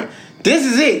This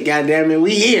is it, goddammit.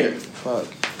 We here. Fuck.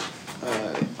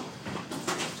 Alright.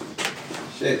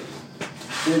 Shit.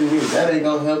 That ain't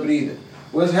gonna help it either.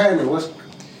 What's happening? What's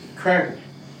cracking?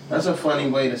 That's a funny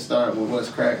way to start with what's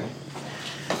cracking.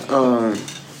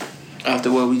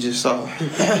 After what we just saw.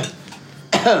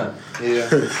 Yeah.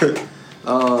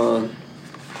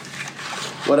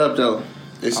 What up though?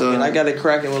 It's I got it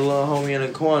cracking with a little homie in the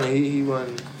corner. He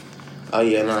wasn't. Oh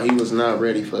yeah, no, he was not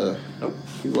ready for. Nope.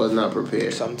 He was not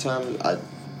prepared. Sometimes I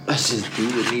just do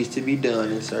what needs to be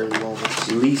done in certain moments.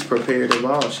 Least prepared of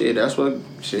all. That's what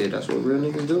real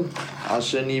niggas do. I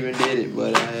shouldn't even did it,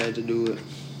 but I had to do it.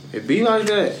 It be like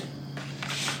that.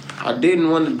 I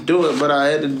didn't want to do it, but I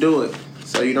had to do it.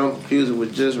 So you don't confuse it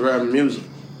with just rap music.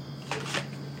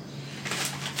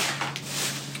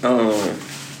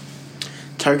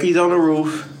 Turkeys on the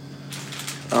roof.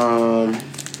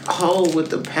 With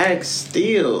the pack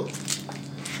still.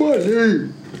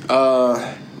 Funny.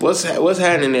 What's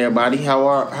happening, everybody?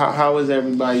 How is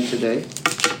everybody today?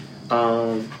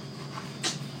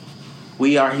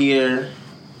 We are here.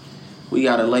 We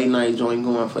got a late night joint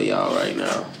going for y'all right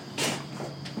now.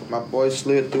 My boy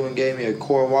slid through and gave me a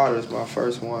Core Water. It's my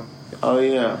first one. Oh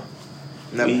yeah.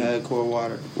 Never had Core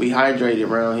Water. We hydrated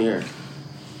around here.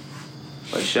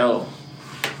 For sure.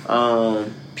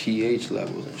 pH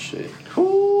levels and shit.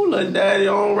 Who let daddy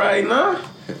on right now?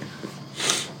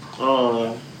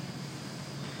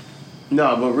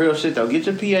 No, but real shit though. Get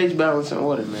your pH balance in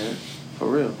order, man. For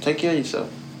real. Take care of yourself.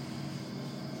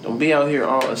 Don't be out here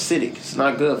all acidic. It's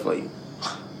not good for you.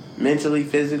 Mentally,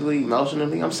 physically,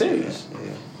 emotionally. I'm serious.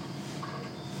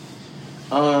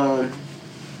 Yeah.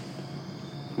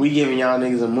 We giving y'all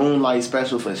niggas a moonlight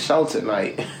special for show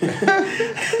tonight.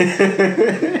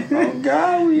 Oh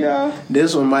God, we are.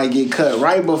 This one might get cut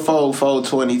right before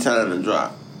 420 time to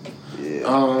drop.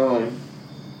 Yeah.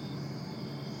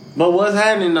 But what's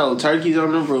happening though? Turkeys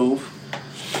on the roof.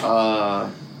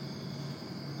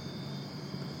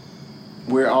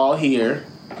 We're all here.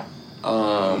 We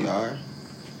are.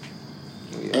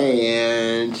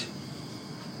 And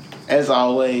as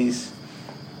always,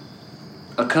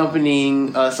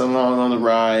 accompanying us along on the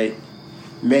ride,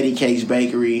 Medicakes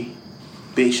Bakery.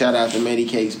 Big shout out to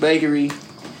Medicakes Bakery.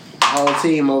 Whole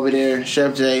team over there,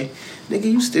 Chef J.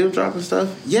 Nigga, you still dropping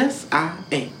stuff? Yes, I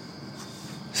am.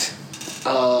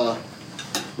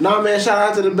 Nah, man, shout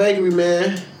out to the bakery,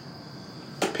 man.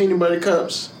 Peanut butter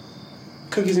cups,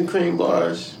 cookies and cream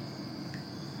bars.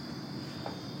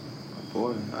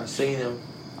 Boy, I seen him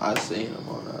on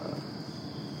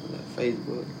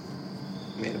Facebook.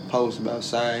 Made a post about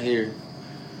sign here.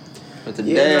 But the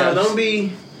dabs. Nah,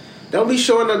 don't be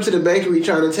showing up to the bakery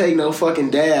trying to take no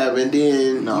fucking dab and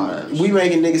then we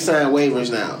making niggas sign waivers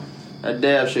now. That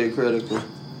dab shit critical.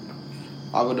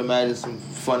 I would imagine some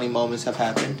funny moments have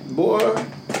happened. Boy.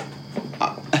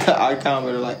 I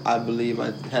commented like, I believe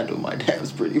I handled my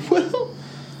dabs pretty well.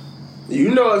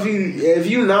 You know, if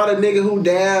you not a nigga who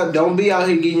dab, don't be out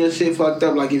here getting your shit fucked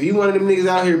up. Like if you one of them niggas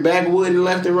out here backwooding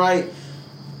left and right,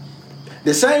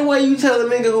 the same way you tell a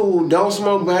nigga who don't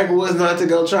smoke backwoods not to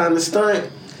go trying to stunt,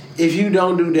 if you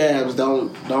don't do dabs,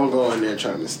 don't go in there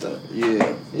trying to stunt.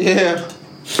 Yeah.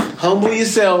 Humble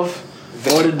yourself,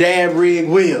 or the dab rig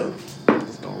will.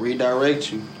 It's gonna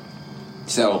redirect you.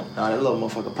 So, nah, that little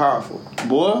motherfucker powerful.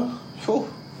 Boy. Whew.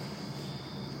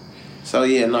 So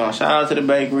yeah, shout out to the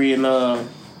bakery and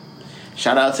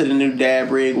shout out to the new dab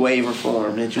rig waiver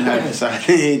form that you have decided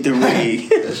to hit the rig.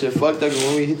 That shit fucked up.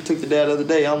 When we took the dab the other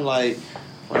day, I'm like,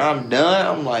 when I'm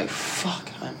done, I'm like, fuck,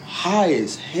 I'm high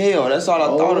as hell. That's all I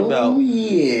thought about. Oh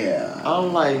yeah.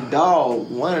 I'm like,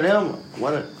 dog,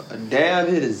 a dab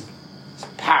hit is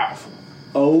powerful.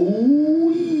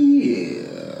 Oh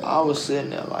yeah. I was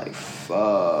sitting there like,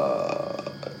 fuck.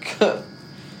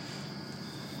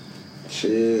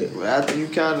 Shit. But after you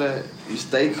you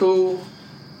stay cool,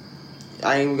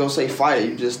 I ain't even gonna say fight it,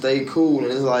 you just stay cool,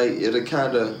 and it's like, it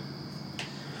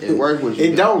work with you.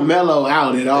 It don't mellow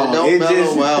out at all. It don't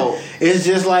mellow out. It's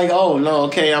just like, oh no,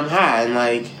 okay, I'm high, and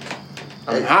like,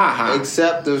 I'm high.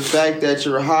 Except the fact that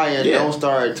you're high and don't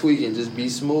start tweaking, just be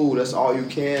smooth, that's all you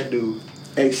can do.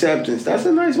 Acceptance. That's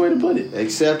a nice way to put it.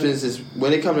 Acceptance is,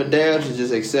 when it comes to dabs, it's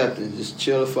just acceptance. Just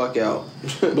chill the fuck out.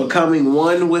 Becoming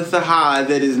one with the high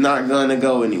that is not gonna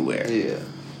go anywhere.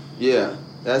 Yeah.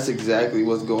 That's exactly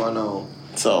what's going on.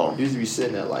 So you used to be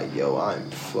sitting there like, yo, I'm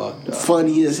fucked up.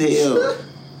 Funny as hell.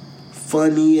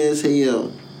 Funny as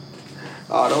hell.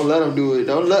 Oh, don't let them do it.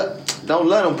 Don't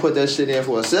let them put that shit in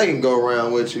for a second go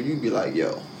around with you. You be like,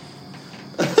 yo.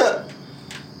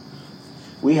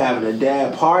 We having a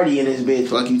dab party in this bitch.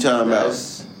 Fuck you talking about?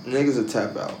 Niggas will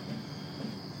tap out.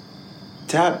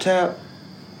 Tap.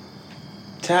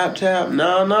 Tap, tap.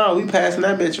 No. We passing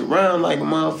that bitch around like a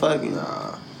motherfucking...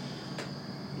 Nah.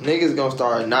 Niggas gonna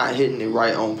start not hitting it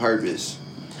right on purpose.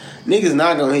 Niggas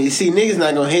not gonna hit it. See, niggas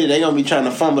not gonna hit it. They gonna be trying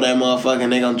to fumble that motherfucker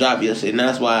and they gonna drop your shit. And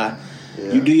that's why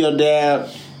you do your dab,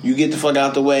 you get the fuck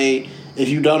out the way. If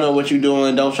you don't know what you're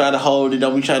doing, don't try to hold it.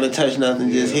 Don't be trying to touch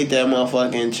nothing. Just hit that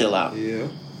motherfucker and chill out. Yeah.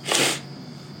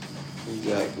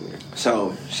 Exactly.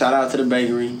 So, shout out to the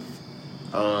bakery.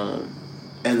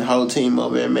 And the whole team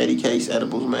over at Medicase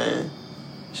Edibles, man.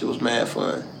 Shit was mad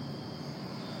fun.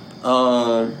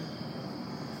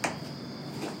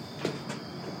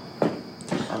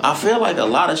 I feel like a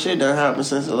lot of shit done happened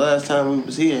since the last time we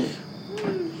was here.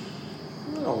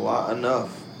 Not a lot,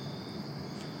 enough.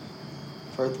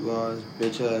 First of all, this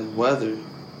bitch ass weather.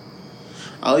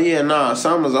 Oh yeah, nah,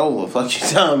 summer's over. Fuck you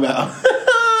talking about?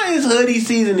 It's hoodie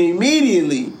season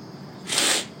immediately.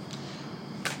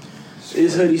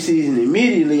 It's hoodie season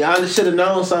immediately. I should have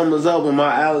known something was up with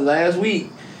my allergies last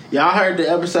week. Y'all heard the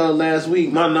episode last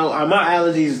week. My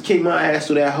allergies kicked my ass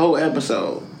through that whole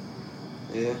episode.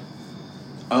 Yeah.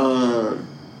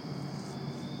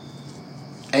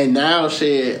 And now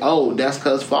shit, that's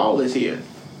cause fall is here.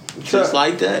 Just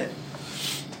like that.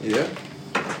 Yeah.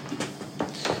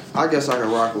 I guess I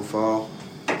can rock with fall.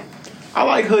 I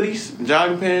like hoodies,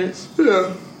 jogging pants.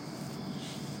 Yeah.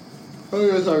 I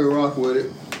guess I can rock with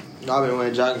it. I've been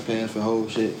wearing jogging pants for the whole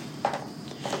shit.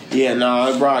 Yeah,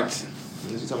 I rocked.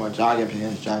 You talking about jogging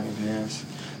pants.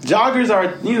 Joggers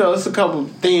are, it's a couple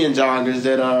thin joggers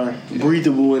that are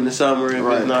breathable in the summer if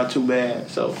it's not too bad.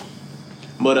 So,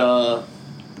 but it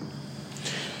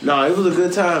was a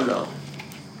good time though.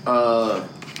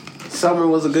 Summer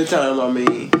was a good time. I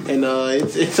mean, and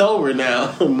it's over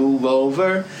now. Move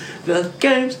over. The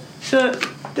game's shut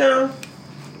down.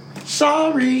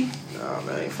 Sorry. Nah,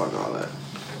 man, fuck all that.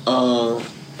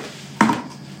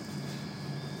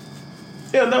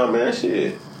 Yeah, no, man,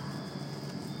 shit.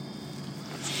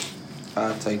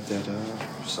 I'll take that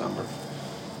summer.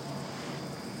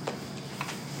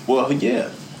 Well, yeah.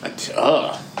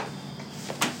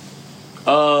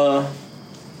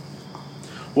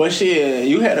 Well, shit,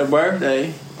 you had a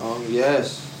birthday.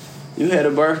 Yes. You had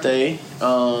a birthday.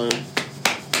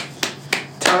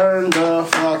 Turn the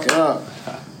fuck up.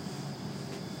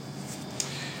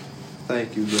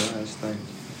 Thank you, guys. Thank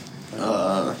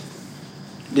you.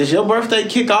 Does your birthday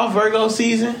kick off Virgo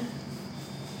season?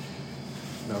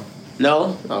 No.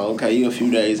 No? Oh, okay. You a few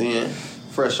days in.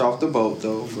 Fresh off the boat,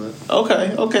 though. But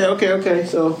Okay.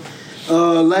 So,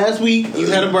 last week you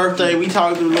had a birthday. We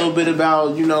talked a little bit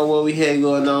about what we had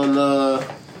going on.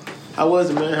 How was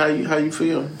it, man? How you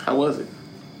feel? How was it?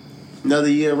 Another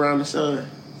year around the sun.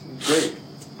 Great.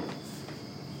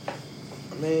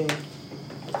 I mean,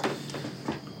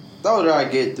 those I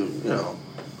get through.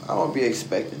 I won't be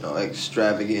expecting no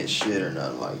extravagant shit or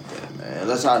nothing like that, man.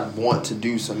 Unless I want to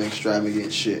do some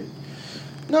extravagant shit.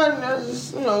 Nothing,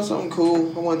 just, something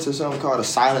cool. I went to something called a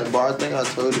silent bar. I think I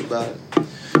told you about it.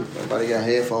 Everybody got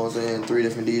headphones in, 3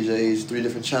 different DJs, 3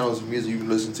 different channels of music you can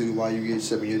listen to while you get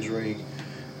sipping your drink.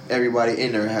 Everybody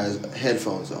in there has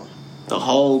headphones on. The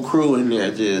whole crew in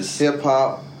there just...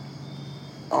 Hip-hop,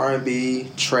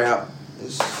 R&B, trap.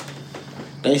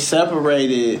 They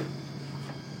separated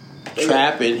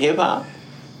trap and hip-hop?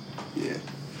 Yeah.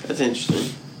 That's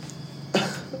interesting.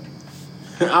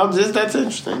 That's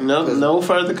interesting. No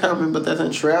further comment, but that's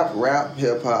interesting. Trap, rap,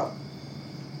 hip-hop.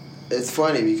 It's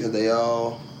funny because they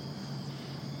all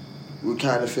would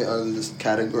kind of fit under this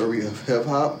category of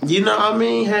hip-hop. You know what I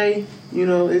mean? Hey,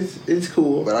 it's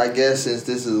cool. But I guess since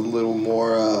this is a little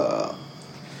more...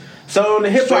 so on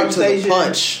the hip-hop station,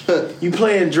 punch. You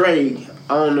playing Drake.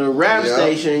 On the rap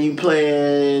station, you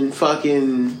playing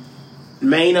fucking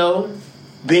Mano,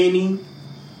 Benny,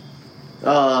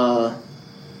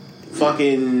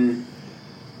 fucking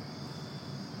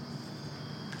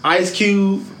Ice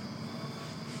Cube,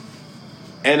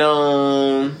 and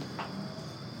on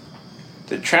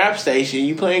the trap station,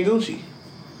 you playing Gucci.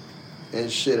 And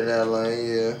shit in that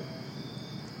lane, yeah.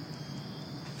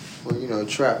 Well,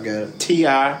 trap got it.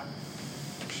 T.I.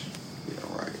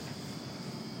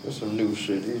 There's some new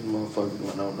shit. These motherfuckers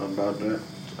don't know nothing about that.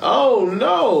 Oh,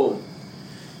 no.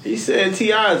 He said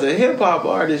T.I. is a hip-hop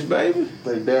artist, baby.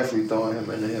 They definitely throwing him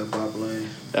in the hip-hop lane.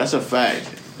 That's a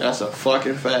fact. That's a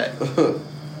fucking fact.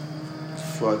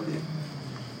 Fuck it.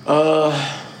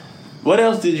 What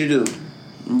else did you do?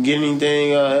 You get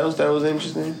anything else that was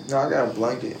interesting? No, I got a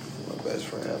blanket. My best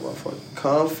friend had motherfucking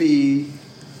comfy.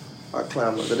 I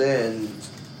climbed under there and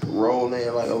rolled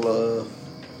in like a little...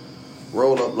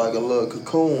 Roll up like a little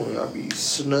cocoon. I be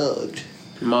snugged.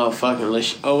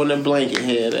 Motherfucking in the blanket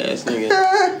head ass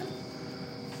nigga.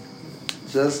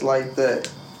 Just like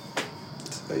that.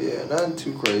 But yeah, nothing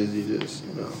too crazy. Just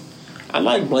I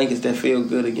like blankets that feel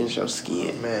good against your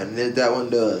skin. Man, that one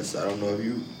does. I don't know if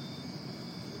you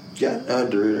got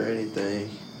under it or anything.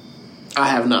 I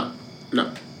have not.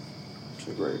 No. It's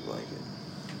a great blanket.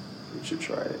 You should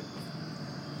try it.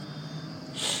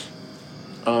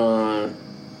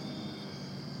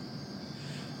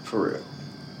 For real.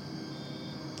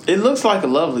 It looks like a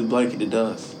lovely blanket. It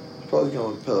does. Supposed to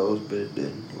come with pillows, but it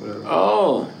didn't. Whatever.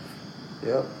 Oh.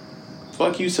 Yep.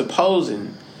 Fuck you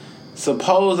supposing.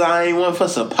 Suppose I ain't one for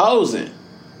supposing.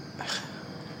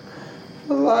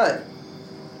 A lot.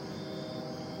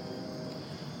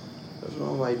 That's why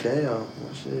I'm like, damn, well,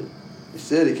 shit. He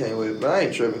said he came with it, but I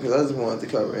ain't tripping because I just wanted to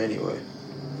cover anyway.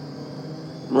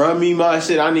 Run me my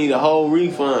shit. I need a whole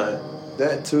refund.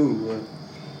 That too,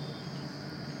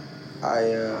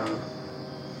 but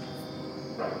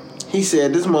He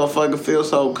said, this motherfucker feels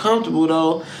so comfortable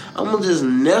though. I'm gonna just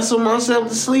nestle myself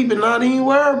to sleep and not even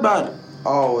worry about it.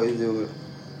 always do it.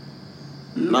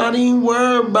 Not even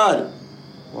worry about it.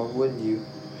 Why wouldn't you?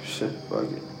 Shit, fuck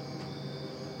it.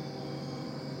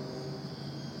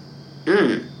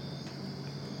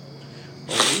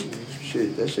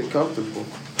 Shit, that shit comfortable.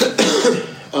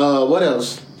 What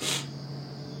else?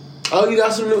 Oh, you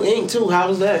got some new ink too. How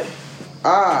was that?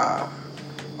 Are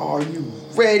you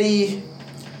ready?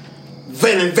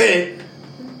 Vent.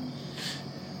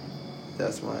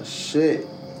 That's my shit.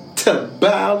 To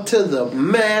bow to the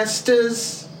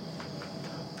masters.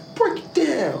 Break it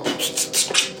down.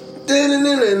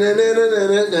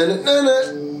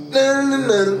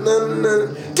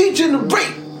 Teaching the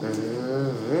break.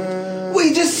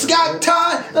 We just got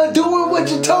tired of doing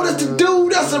what you told us to do.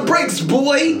 That's a breaks,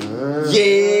 boy.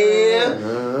 Yeah.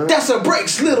 That's a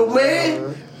breaks, little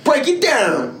man. Break it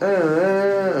down.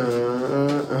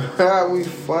 We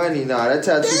funny. Nah, that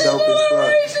tattoo dope as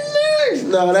fuck.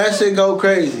 No, that shit go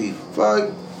crazy.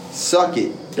 Fuck. Suck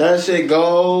it. That shit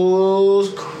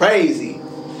goes crazy.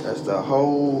 That's the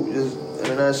whole, just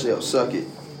in a nutshell, suck it.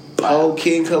 Oh,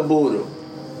 King Caboodle.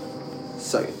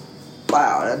 Suck it.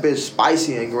 Wow, that bitch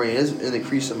spicy and green. It's in the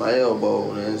crease of my elbow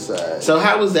on the inside. So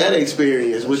how was that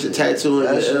experience with the tattoo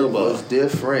in the elbow? It was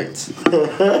different.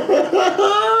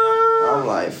 I'm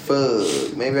like,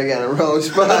 fuck. Maybe I got a wrong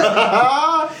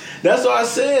spot. That's what I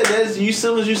said. That's you.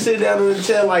 Soon as you sit down in the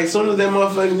chair, like soon as that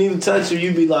motherfucker need to touch you,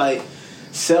 you be like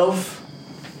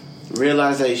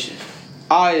self-realization.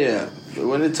 Oh yeah. But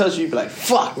when it touch you, be like,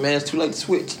 fuck, man, it's too late to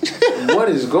switch. What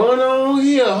is going on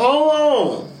here?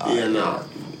 Hold on. Yeah, no.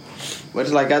 But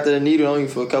it's like after the needle on you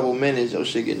for a couple minutes, your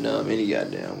shit get numb any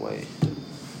goddamn way.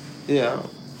 Yeah.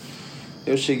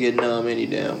 Your shit get numb any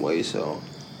damn way, so.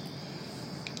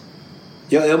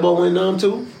 Your elbow went numb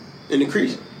too? In the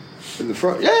crease? In the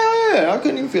front? Yeah. I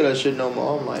couldn't even feel that shit no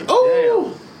more. I'm like,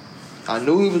 oh, damn. I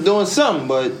knew he was doing something,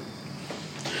 but.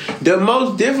 The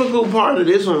most difficult part of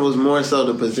this one was more so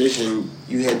the position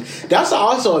you had. That's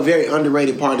also a very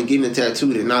underrated part of getting a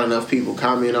tattoo that not enough people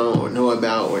comment on or know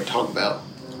about or talk about.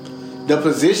 The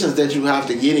positions that you have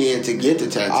to get in to get the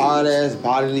tattoo. Odd ass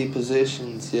bodily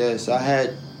positions, yes. I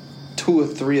had 2 or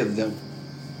 3 of them.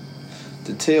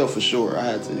 To tell for sure, I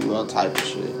had to do all type of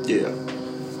shit. Yeah.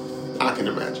 I can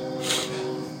imagine.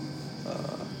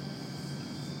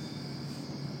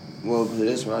 Well, for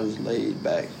this one, I just laid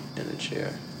back in the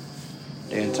chair.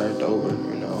 Then turned over,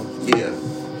 you know. Yeah.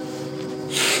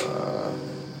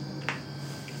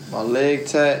 My leg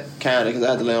tat counted because I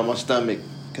had to lay on my stomach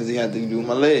because he had to do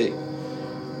my leg.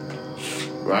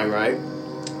 Right.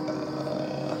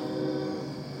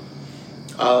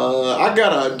 I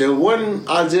got the one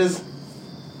I just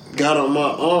got on my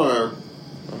arm.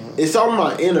 It's on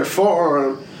my inner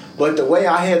forearm, but the way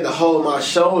I had to hold my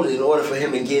shoulder in order for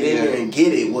him to get in there and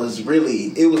get it was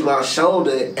my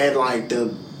shoulder and like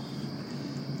the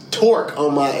torque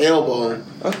on my elbow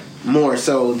more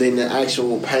so than the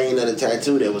actual pain of the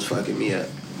tattoo that was fucking me up.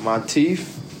 My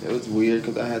teeth, it was weird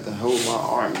because I had to hold my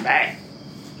arm back.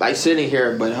 Like sitting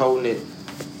here, but holding it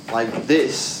like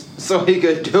this so he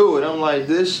could do it. I'm like,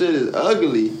 this shit is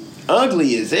ugly.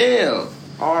 Ugly as hell.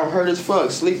 Arm hurt as fuck.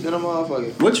 Sleep in a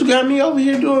motherfucker. What you got me over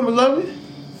here doing, beloved?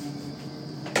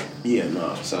 Yeah,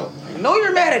 no. So I know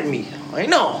you're mad at me. I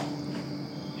know.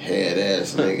 Head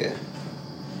ass nigga.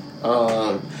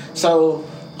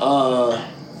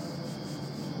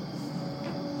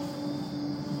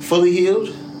 Fully healed.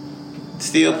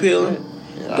 Still peeling.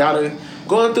 Yeah.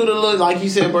 Going through the look, like you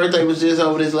said, birthday was just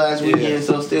over this last weekend,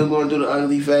 so still going through the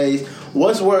ugly phase.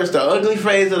 What's worse, the ugly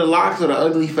phase of the locks or the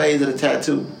ugly phase of the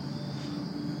tattoo?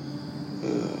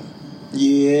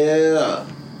 Yeah.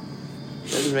 That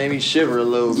just made me shiver a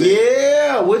little bit.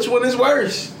 Yeah, which one is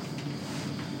worse?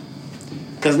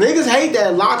 Cause niggas hate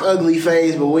that lock ugly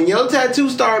phase, but when your tattoo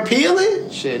start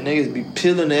peeling, shit, niggas be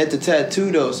peeling at the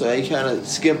tattoo though, so they kind of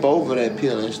skip over that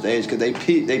peeling stage because they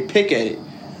pick at it.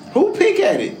 Who pick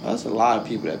at it? That's a lot of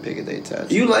people that pick at their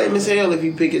tattoo. You lame as hell if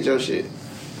you pick at your shit.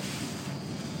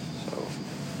 So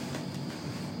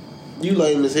you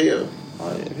lame as hell.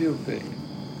 oh yeah, people pick.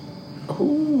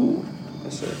 Ooh,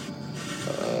 That's it.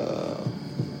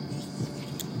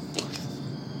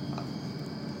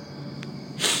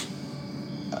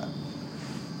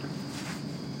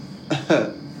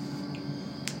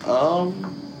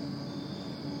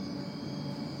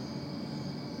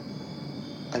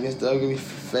 I guess the ugly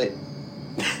fake.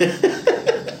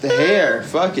 The hair,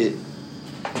 fuck it.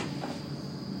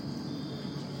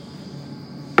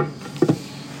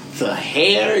 The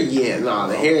hair, yeah, nah,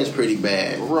 the hair is pretty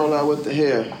bad. Roll out with the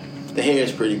hair. The hair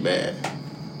is pretty bad.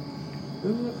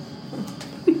 Too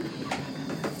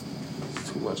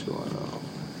much going on.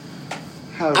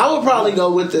 I would probably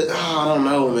go with the. I don't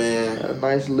know, man. A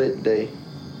nice lit day.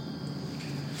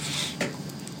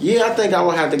 Yeah, I think I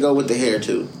would have to go with the hair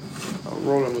too. I'm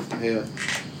rolling with the hair.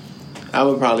 I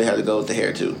would probably have to go with the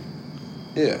hair too.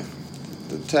 Yeah.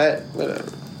 The tat,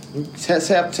 whatever. Half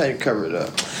the time you cover it up.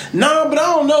 Nah, but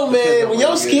I don't know, man. When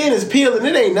your skin is peeling,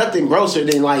 it ain't nothing grosser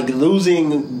than like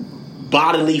losing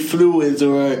bodily fluids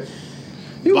or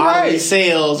bodily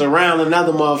cells around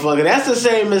another motherfucker. That's the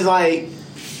same as like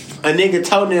a nigga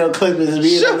toenail clippings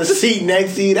being on the seat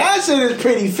next to you. That shit is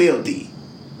pretty filthy.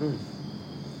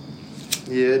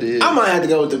 Yeah, it is. I might have to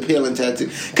go with the peeling tattoo.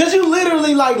 Because you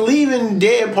literally like leaving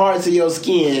dead parts of your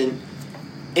skin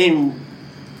in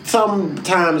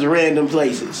sometimes random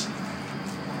places.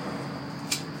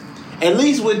 At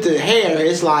least with the hair,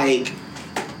 it's like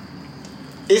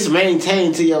it's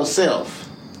maintained to yourself.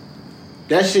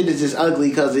 That shit is just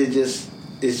ugly because it's just.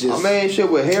 I mean, shit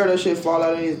with hair, that shit fall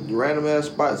out in these random ass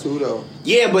spots too, though.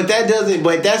 Yeah, but that doesn't.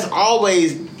 But that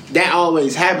always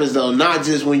happens though. Not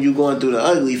just when you're going through the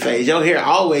ugly phase. Your hair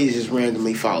always just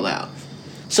randomly fall out.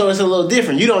 So it's a little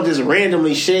different. You don't just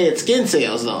randomly shed skin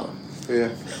cells though.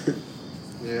 Yeah.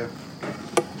 Yeah.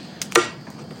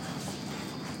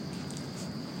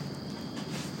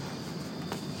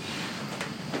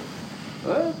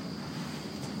 What?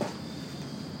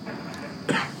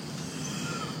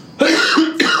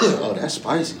 Oh, that's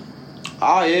spicy.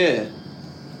 Oh yeah,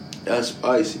 That's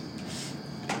spicy.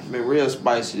 been real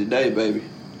spicy today, baby.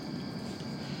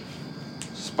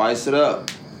 Spice it up.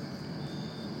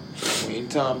 We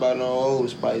ain't talking about no old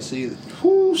spice either.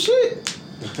 Ooh, shit.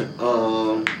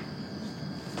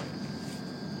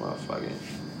 Motherfucking.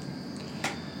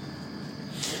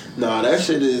 Nah, that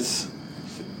shit is.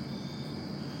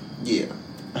 Yeah.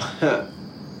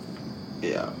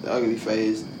 Yeah, the ugly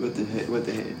phase with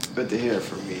the hair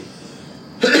for me.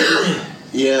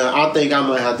 Yeah, I think I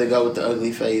might have to go with the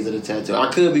ugly phase of the tattoo.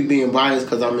 I could be being biased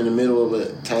because I'm in the middle of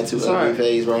a tattoo ugly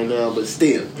phase right now, but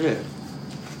still. Yeah.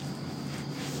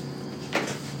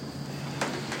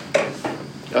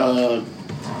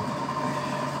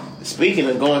 Speaking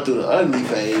of going through the ugly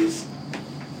phase,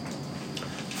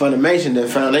 Funimation done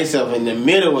found themselves in the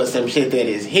middle of some shit that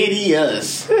is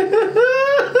hideous.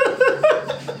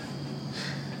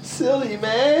 Silly,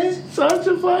 man. Such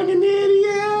a fucking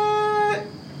idiot.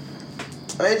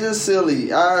 Ain't just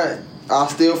silly. I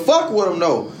still fuck with them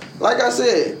though. Like I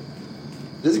said,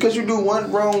 just because you do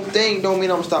one wrong thing don't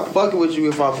mean I'm gonna stop fucking with you.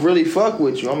 If I really fuck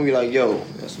with you, I'm gonna be like, yo,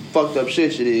 that's some fucked up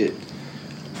shit you did.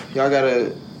 Y'all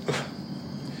gotta.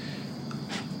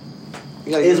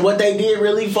 Is what they did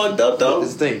really fucked up though?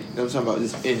 This thing I'm talking about,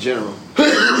 just in general,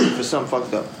 for something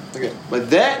fucked up. Okay, but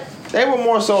that they were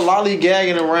more so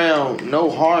lollygagging around, no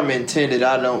harm intended.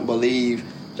 I don't believe,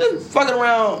 just fucking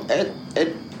around at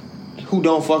who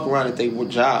don't fuck around at their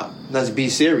job. Let's be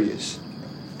serious.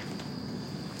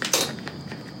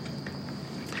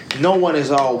 No one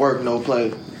is all work, no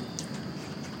play.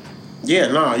 Yeah,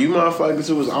 nah, you motherfuckers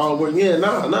who was all work. Yeah,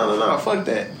 nah, fuck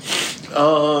that.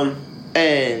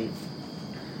 And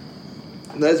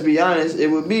let's be honest, it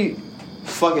would be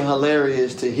fucking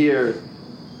hilarious to hear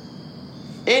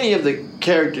any of the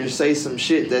characters say some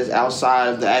shit that's outside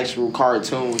of the actual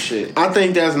cartoon shit. I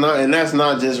think that's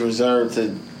not just reserved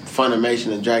to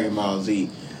Funimation and Dragon Ball Z.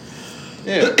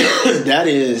 Yeah. That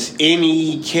is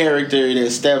any character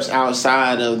that steps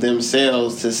outside of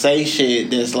themselves to say shit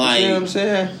that's like, you know what I'm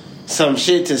saying? Some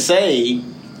shit to say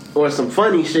or some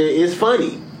funny shit is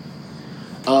funny.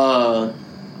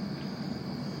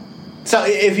 So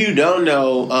if you don't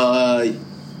know,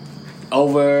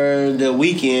 over the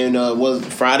weekend, was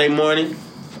Friday morning,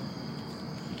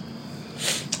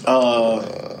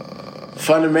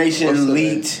 Funimation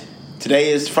leaked.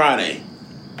 Today is Friday.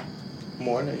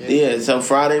 morning. Yeah, so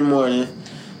Friday morning,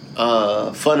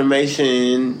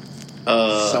 Funimation.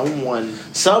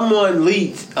 Someone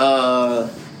leaked the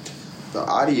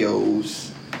audios.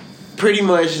 Pretty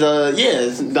much,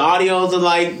 yes, the audios are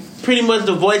like pretty much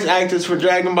the voice actors for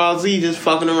Dragon Ball Z just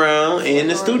fucking around in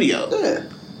the studio.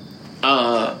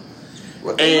 Yeah.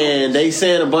 And they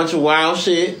saying a bunch of wild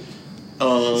shit.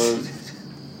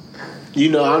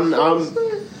 You know, I'm.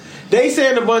 They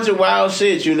saying a bunch of wild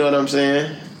shit. You know what I'm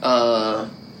saying?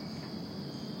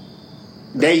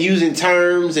 They using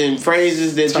terms and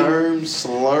phrases that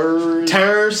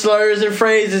slurs and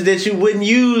phrases that you wouldn't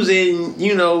use in,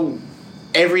 you know,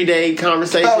 everyday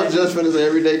conversation. I was just finna say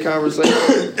everyday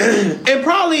conversation. And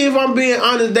probably, if I'm being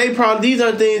honest, these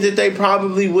are things that they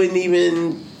probably wouldn't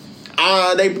even.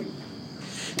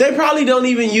 They probably don't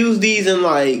even use these in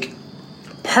like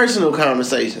personal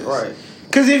conversations, right?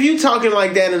 Because if you talking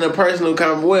like that in a personal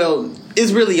well,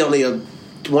 it's really only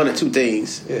one or two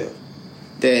things. Yeah.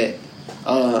 That.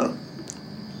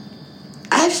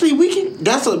 Actually, we can.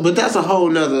 That's a whole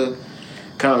nother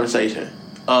conversation.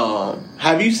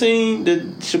 Have you seen the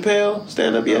Chappelle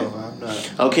stand up yet? No, I'm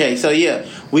not. Okay, so yeah,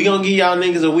 we gonna give y'all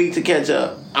niggas a week to catch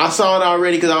up. I saw it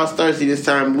already because I was thirsty this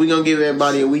time. We gonna give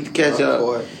everybody a week to catch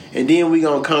up, and then we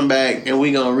gonna come back and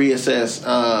we gonna reassess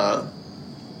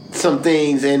some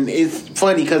things. And it's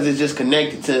funny because it's just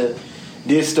connected to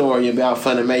this story about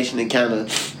Funimation and kind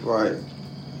of right.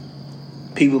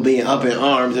 People being up in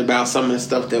arms about some of the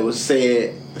stuff that was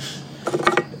said.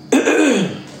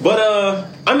 But,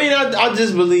 I mean, I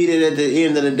just believe that at the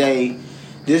end of the day,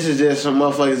 this is just some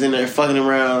motherfuckers in there fucking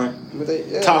around,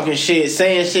 talking shit,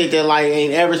 saying shit that, like,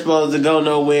 ain't ever supposed to go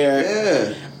nowhere.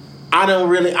 Yeah.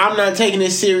 I'm not taking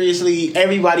it seriously.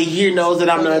 Everybody here knows that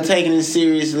I'm not taking it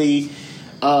seriously.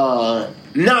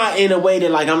 Not in a way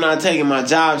that, like, I'm not taking my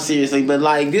job seriously, but,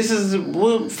 like, this is,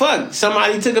 well, fuck,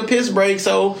 somebody took a piss break,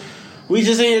 so we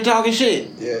just in here talking shit.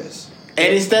 Yes.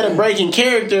 And instead of breaking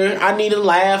character, I need a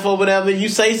laugh or whatever. You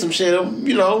say some shit,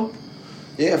 you know.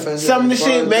 Yeah, some of the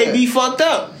shit may be fucked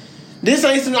up. This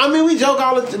ain't some. I mean, we joke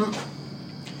all the time.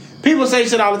 People say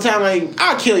shit all the time like,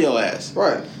 I'll kill your ass.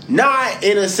 Right. Not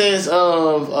in a sense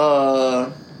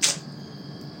of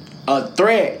a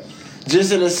threat.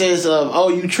 Just in a sense of, oh,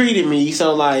 you treated me.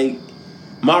 So, like,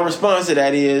 my response to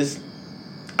that is,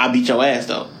 I beat your ass,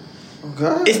 though.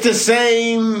 Okay. It's the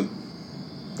same.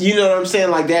 You know what I'm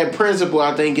saying? Like, that principle,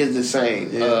 I think, is the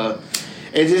same. Yeah.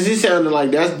 It sounded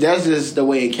like that's just the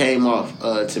way it came off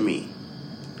to me.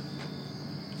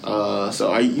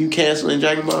 So, are you canceling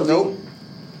Dragon Ball Z? Nope.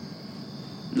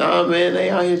 Nah, man, they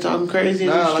out here talking crazy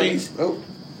in the streets. Nope.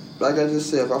 Like I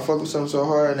just said, if I fuck with something so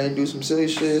hard and they do some silly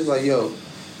shit, it's like, yo,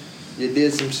 you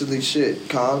did some silly shit.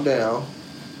 Calm down.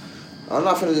 I'm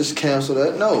not finna just cancel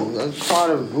that. No, that's part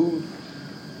of who.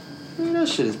 I mean, that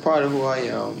shit is part of who I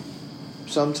am.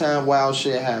 Sometimes wild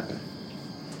shit happen.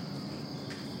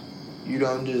 You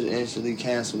don't just instantly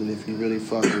cancel it if you really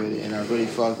fuck with it, and I really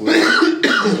fuck with it.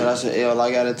 And I said, L, I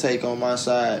gotta take on my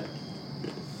side.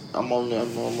 I said,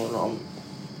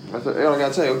 L, I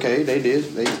gotta take. Okay, they did.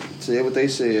 They said what they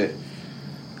said.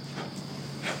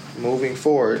 Moving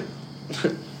forward, it's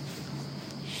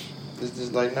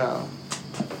just like, nah.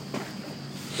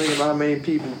 Think about how many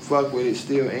people fuck with it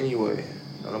still anyway.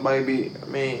 Nobody be. I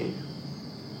mean.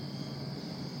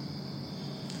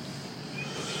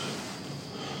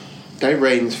 They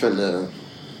ratings for the.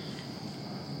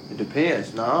 It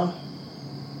depends, nah.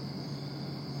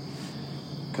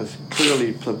 Because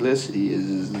clearly publicity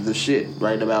is the shit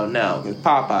right about now. Because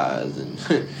Popeyes and.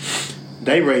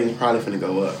 They ratings probably finna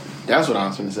go up. That's what I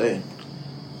was finna say.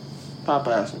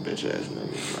 Popeyes some bitch ass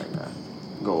niggas right now.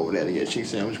 Go over there to get a chicken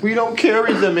sandwich. We don't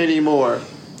carry them anymore.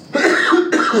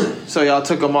 So y'all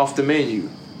took them off the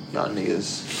menu. Y'all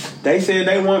niggas. They said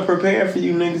they weren't prepared for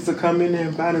you niggas to come in there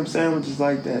and buy them sandwiches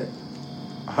like that.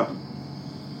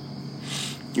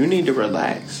 You need to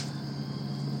relax.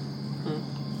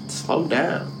 Slow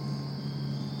down.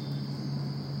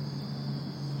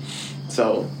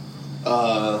 So,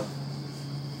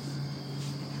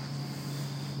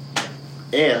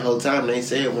 yeah, the whole time they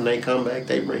said when they come back,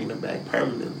 they bring them back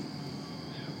permanently.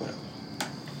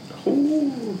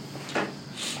 Ooh.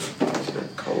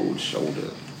 That cold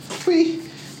shoulder.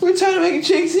 We're trying to make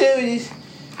chicken sandwiches.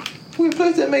 We a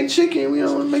place that make chicken. We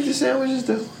don't want to make the sandwiches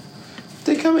though.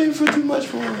 They come in for too much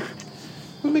for them.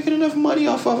 We're making enough money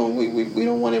off of them. We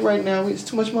don't want it right now. It's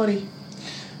too much money.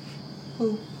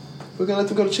 We're gonna let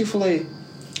them go to Chick-fil-A. We're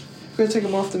gonna take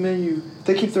them off the menu.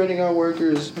 They keep threatening our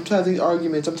workers. I'm tired of these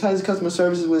arguments. I'm tired of these customer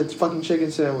services with a fucking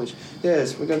chicken sandwich.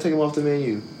 Yes, we're gonna take them off the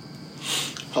menu.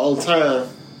 Whole time,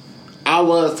 I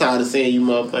was tired of seeing you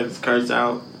motherfuckers curse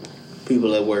out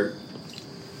people at work.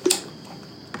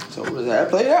 So what does that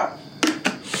play it out?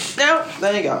 Now,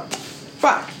 there you go.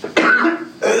 Fine.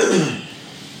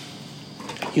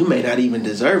 You may not even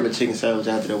deserve a chicken sandwich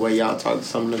after the way y'all talk to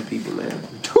some of them people, man.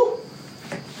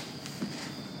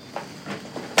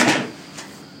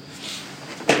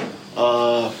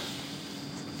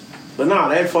 But nah,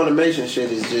 that Funimation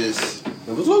shit is just...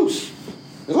 It was loose.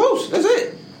 It's loose. That's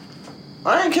it.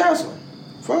 I ain't canceling.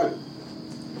 Fuck.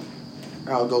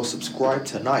 I'll go subscribe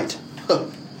tonight.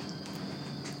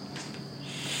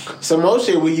 Some more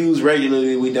shit we use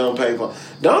regularly we don't pay for.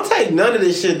 Don't take none of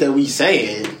this shit that we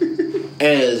saying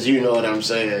as, you know what I'm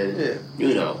saying. Yeah.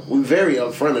 You know, we're very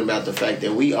upfront about the fact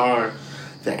that we are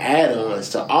the add-ons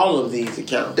to all of these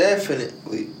accounts.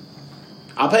 Definitely.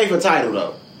 I pay for Tidal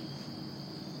though.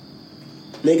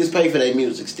 Niggas pay for their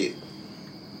music still.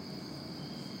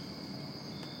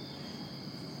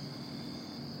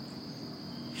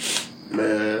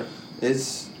 Man,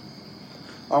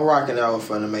 I'm rocking out with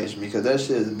Funimation because that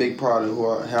shit is a big part of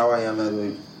how I am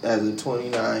as a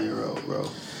 29-year-old, bro.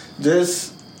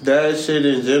 That shit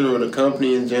in general, the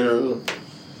company in general,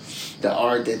 the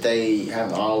art that they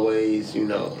have always, you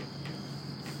know.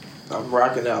 I'm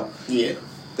rocking out. Yeah.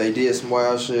 They did some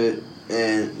wild shit,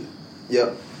 and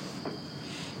yep.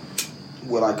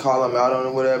 Will I call them out on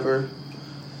it, whatever?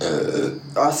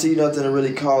 I see nothing to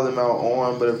really call them out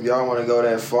on, but if y'all want to go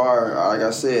that far, like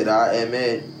I said, I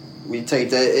admit we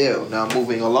take that L. Now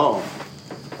moving along.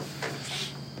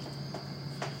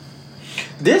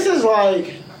 This is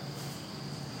like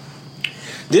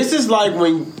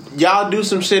when y'all do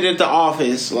some shit at the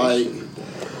office, like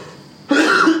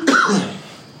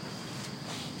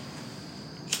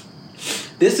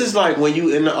this is like when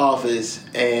you in the office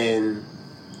and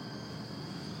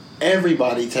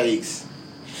everybody takes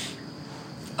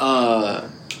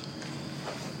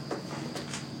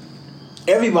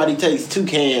everybody takes 2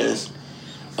 cans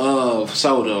of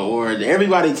soda, or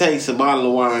everybody takes a bottle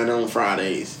of wine on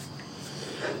Fridays.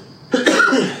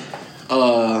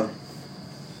 Yeah,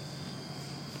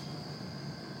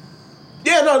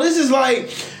 no, this is like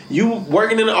you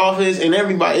working in the office and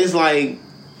everybody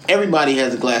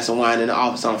has a glass of wine in the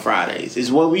office on Fridays. It's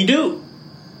what we do.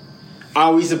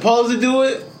 Are we supposed to do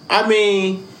it? I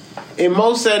mean, in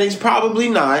most settings, probably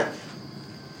not.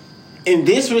 In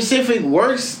this specific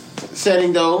work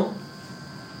setting, though,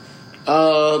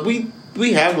 we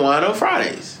have wine on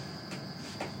Fridays.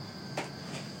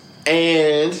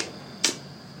 And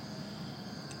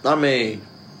I mean,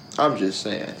 I'm just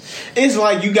saying. It's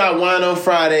like you got wine on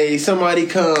Friday, somebody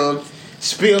come,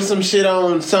 spill some shit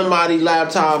on somebody's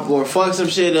laptop or fuck some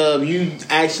shit up, you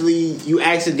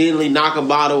accidentally knock a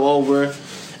bottle over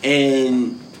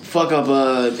and fuck up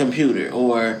a computer,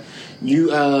 or you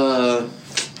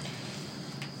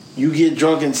get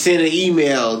drunk and send an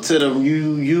email to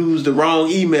you use the wrong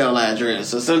email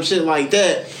address or some shit like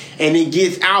that, and it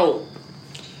gets out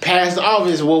past the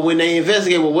office. Well, when they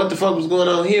investigate, well, what the fuck was going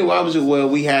on here? Why was it? Well,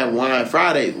 we have wine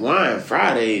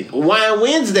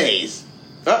Wednesdays.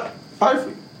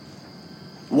 Perfect.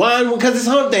 Wine, because it's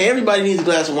hump day. Everybody needs a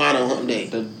glass of wine on hump day.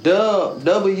 The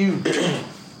W.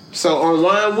 So on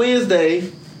Wine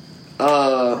Wednesday,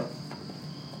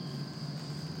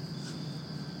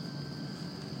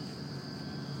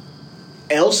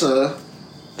 Elsa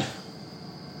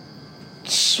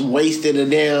wasted a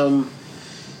damn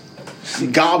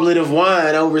goblet of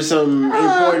wine over some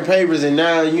important papers, and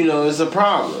now, you know, it's a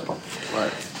problem.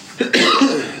 Right.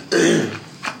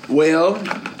 Well,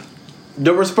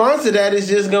 the response to that is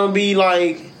just gonna be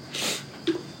like,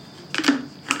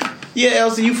 yeah,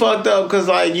 Elsa, you fucked up because,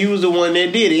 like, you was the one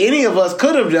that did it. Any of us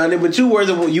could have done it, but you was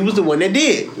the one that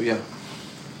did. Yeah.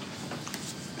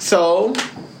 So,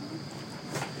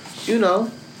 you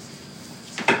know,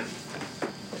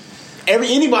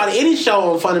 any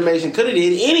show on Funimation could have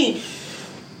did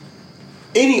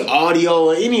any audio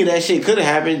or any of that shit could have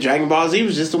happened. Dragon Ball Z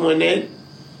was just the one that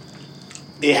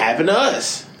it happened to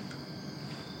us.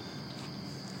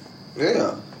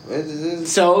 Yeah.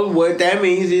 So what that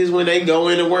means is when they go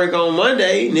into work on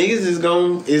Monday, niggas is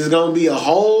gonna be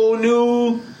some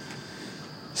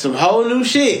whole new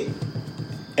shit.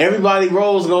 Everybody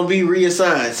roles gonna be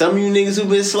reassigned. Some of you niggas who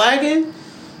been slacking,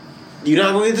 you're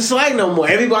not gonna get to slack no more.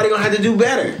 Everybody gonna have to do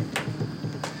better.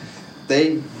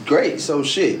 They great, so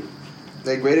shit.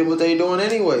 They great at what they doing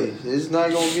anyway. It's not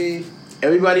gonna be.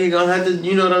 Everybody gonna have to,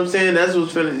 you know what I'm saying? That's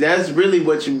really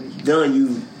what you've done.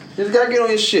 You just gotta get on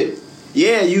your shit.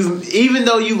 Yeah, even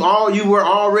though you were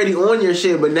already on your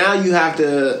shit, but now you have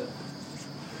to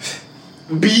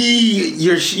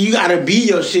you gotta be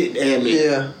your shit, damn it.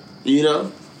 Yeah. You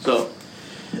know? So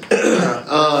They're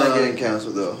not getting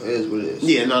canceled though. It is what it is.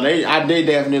 Yeah, no, they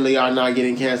definitely are not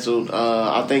getting canceled.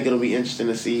 I think it'll be interesting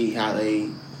to see how they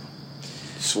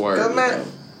swerve. Cause man,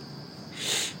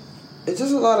 it's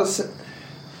just a lot of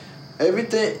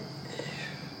everything.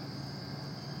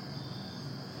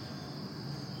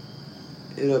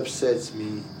 It upsets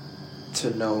me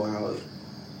to know how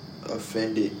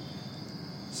offended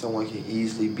someone can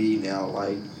easily be now.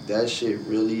 Like, that shit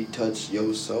really touched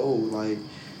your soul. Like,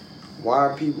 why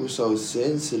are people so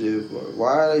sensitive?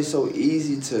 Why are they so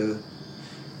easy to...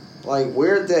 Like,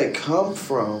 where'd that come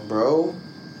from, bro?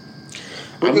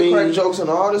 We can crack jokes on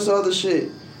all this other shit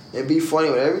and be funny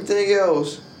with everything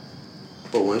else.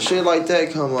 But when shit like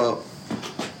that come up...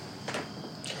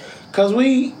 Cause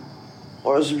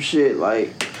or some shit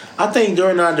like... I think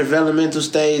during our developmental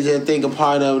stage, I think a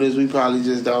part of it is we probably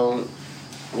just don't...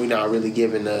 We're not really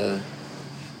given the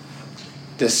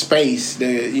space,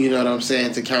 you know what I'm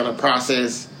saying, to kind of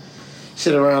process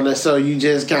shit around us. So you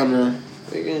just kind of...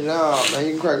 Nah, man,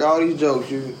 you can crack all these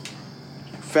jokes.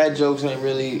 Fat jokes ain't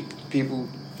really people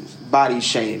body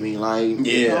shaming. Like,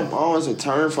 yeah. Come on, it's a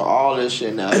term for all this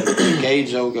shit now. Gay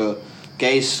joke, a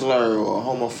gay slur, or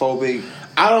homophobic...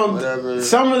 Whatever.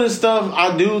 Some of the stuff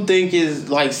I do think is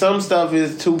like some stuff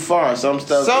is too far. Some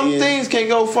things can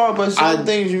go far, but some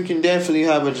things you can definitely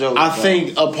have a joke. I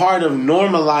think a part of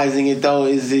normalizing it though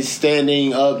is it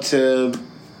standing up to,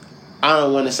 I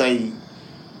don't want to say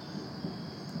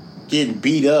getting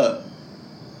beat up,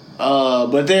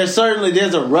 but there's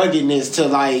a ruggedness to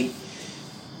like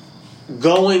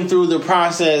going through the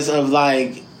process of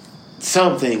like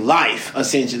something, life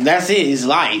essentially. That's it. It's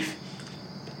life.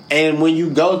 And when you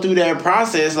go through that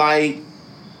process, like...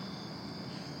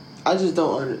 I just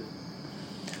don't...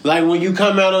 Like, when you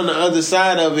come out on the other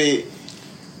side of it,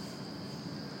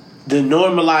 the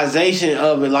normalization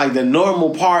of it, like, the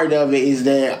normal part of it is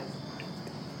that...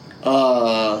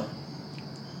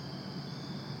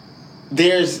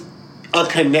 there's a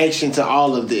connection to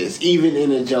all of this, even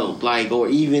in a joke, like, or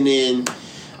even in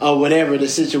whatever the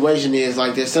situation is.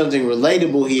 Like, there's something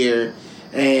relatable here,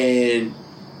 and...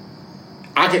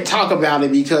 I could talk about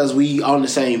it because we on the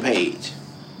same page.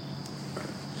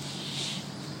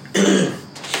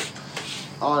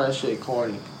 All that shit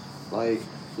corny. Like,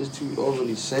 it's too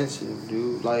overly sensitive,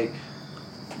 dude. Like,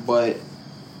 but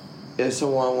if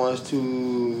someone wants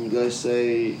to, let's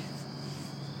say,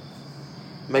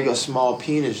 make a small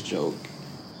penis joke,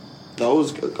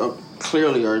 those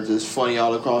clearly are just funny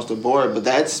all across the board. But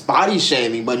that's body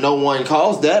shaming, but no one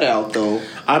calls that out, though.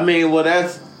 I mean, well,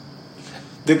 that's...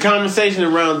 The conversation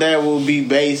around that will be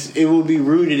it will be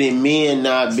rooted in men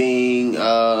not being,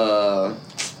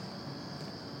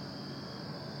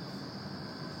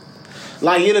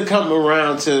 like, it'll come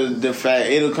around to the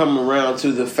fact,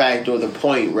 or the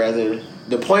point, rather.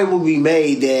 The point will be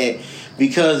made that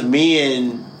because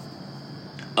men,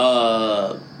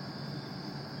 don't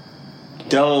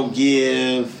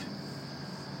give,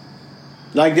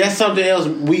 like, that's something else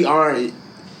we aren't.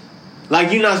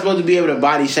 Like, you're not supposed to be able to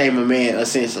body shame a man,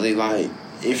 essentially. Like,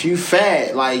 if you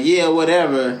fat, like, yeah,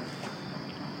 whatever.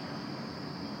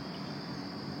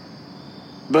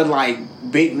 But, like,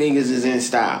 big niggas is in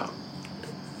style.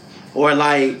 Or,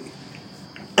 like,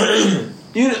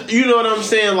 you know what I'm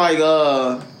saying? Like,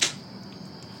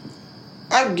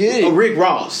 I get it. Rick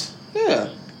Ross. Yeah.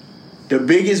 The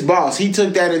Biggest Boss. He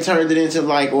took that and turned it into,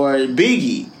 like, or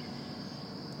Biggie.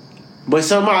 But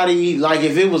somebody, like,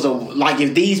 if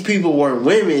these people were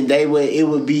women, it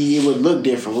would look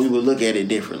different. We would look at it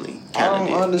differently. I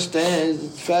don't understand.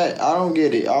 It's fat. I don't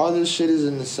get it. All this shit is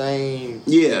in the same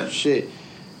shit.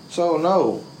 So,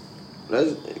 no.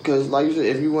 Because, like you said,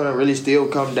 if you want to really still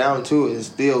come down to it, it's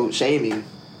still shaming.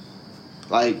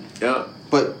 Like, yeah.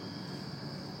 But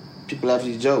people have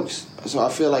these jokes. So I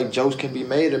feel like jokes can be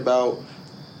made about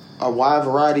a wide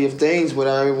variety of things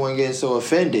without everyone getting so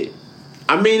offended.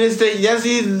 I mean, there's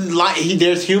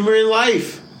humor in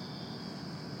life.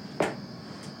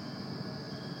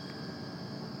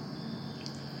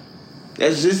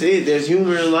 That's just it. There's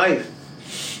humor in life.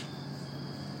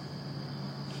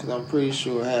 Because I'm pretty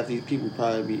sure half these people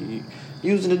probably be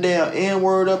using the damn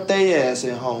N-word up their ass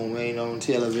at home. Ain't on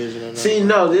television or nothing. See,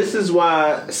 no, this is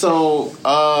why. So,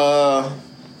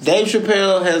 Dave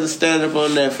Chappelle has a stand-up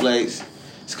on Netflix.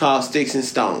 It's called Sticks and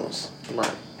Stones.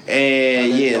 Right.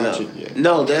 And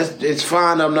it's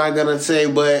fine. I'm not gonna say,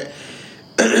 but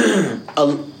a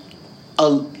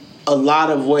lot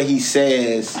of what he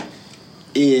says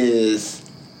is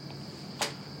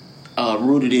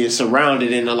rooted in,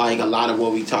 surrounded in, like, a lot of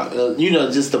what we talk.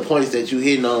 Just the points that you're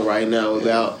hitting on right now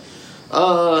about.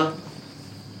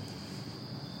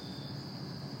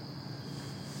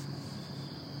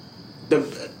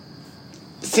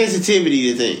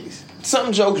 sensitivity to things.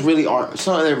 Some jokes really aren't.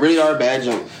 Some that really are bad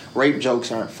jokes. Rape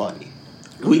jokes aren't funny.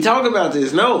 We talk about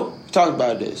this. No, We talk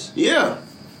about this. yeah.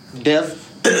 Death.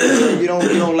 you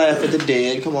don't laugh at the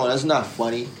dead. Come on, that's not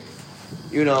funny.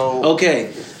 You know.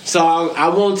 Okay, so I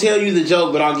won't tell you the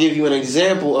joke, but I'll give you an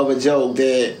example of a joke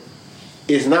that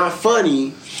is not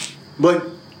funny, but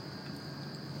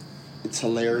It's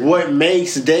hilarious. what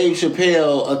makes Dave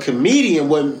Chappelle a comedian,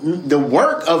 what the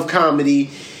work of comedy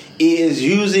is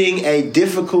using a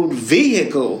difficult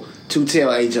vehicle to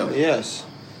tell a joke. Yes.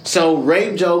 So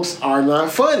rape jokes are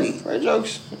not funny. Rape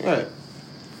jokes. Right.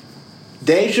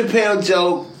 Dave Chappelle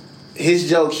joke, his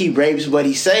joke, he rapes but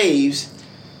he saves.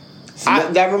 I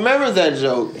remember that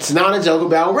joke. It's not a joke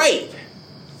about rape.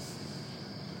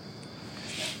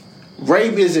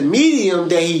 Rape is a medium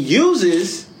that he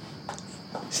uses.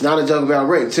 It's not a joke about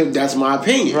rape. That's my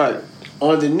opinion. Right.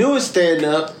 On the newest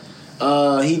stand-up,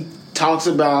 he talks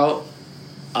about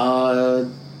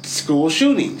school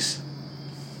shootings.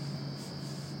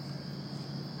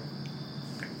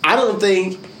 I don't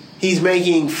think he's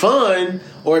making fun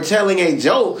or telling a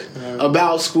joke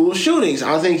about school shootings.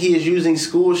 I think he is using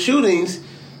school shootings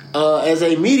as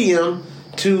a medium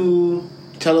to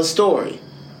tell a story,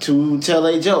 to tell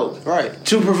a joke, Right.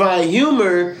 to provide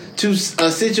humor to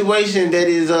a situation that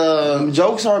is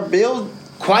Jokes are build.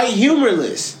 quite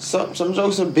humorless. Some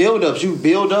jokes are build ups. You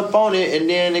build up on it, and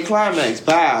then the climax.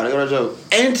 Bow. They got a joke.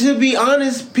 And to be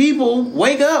honest, people,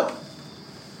 wake up.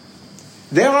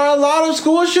 There are a lot of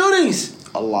school shootings.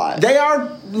 A lot. They are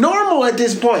normal at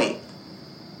this point.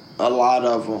 A lot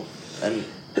of them. And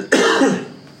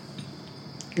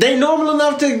They normal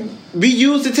enough to be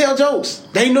used to tell jokes.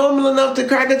 They normal enough to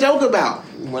crack a joke about.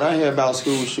 when I hear about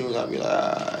school shootings, I be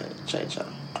like, change up.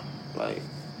 Like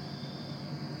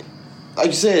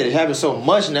you said, it happens so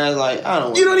much now. It's like I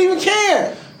don't. You don't even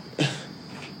care.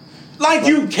 Like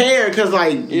you care because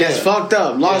that's fucked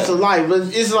up, loss of life. But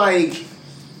it's like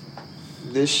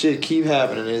This shit keep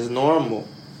happening. It's normal.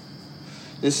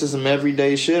 This is some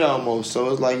everyday shit almost. So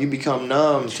it's like you become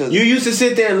numb to. you used to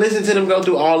sit there and listen to them go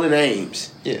through all the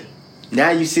names. Yeah. Now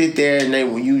you sit there and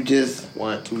you just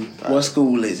 1, 2, 3. what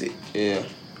school is it? Yeah.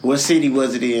 What city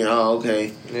was it in? Oh,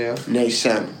 okay. Yeah. Next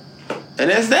channel. And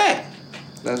that's that.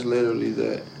 That's literally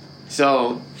that.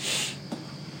 So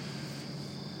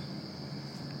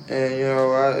And you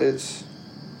know,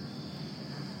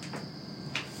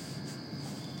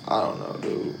 I don't know,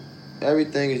 dude.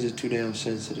 Everything is just too damn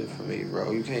sensitive for me,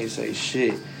 bro. You can't say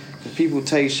shit. Cause people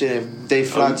take shit and they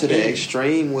fly to the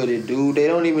extreme with it, dude. They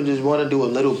don't even just want to do a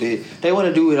little bit. They want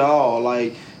to do it all.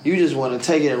 Like, you just want to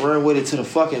take it and run with it to the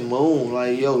fucking moon.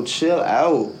 Like, yo, chill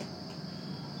out.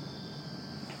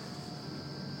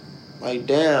 Like,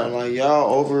 damn. Like,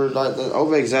 y'all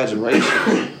over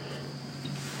exaggeration.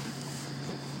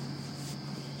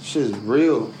 Shit is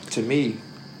real to me.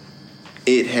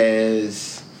 it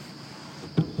has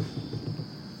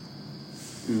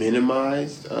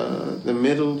minimized the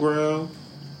middle ground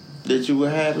that you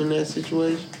would have in that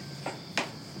situation.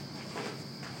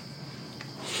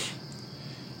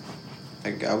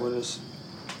 I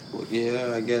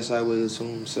guess I would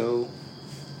assume so.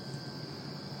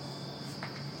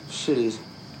 Shit is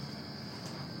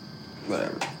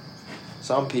whatever.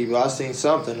 Some people, I seen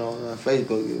something on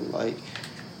Facebook, it was like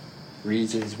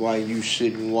reasons why you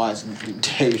shouldn't watch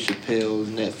Dave Chappelle's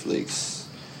Netflix.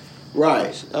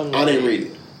 Right. I didn't read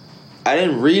it. I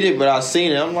didn't read it, but I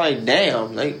seen it. I'm like,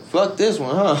 damn, like fuck this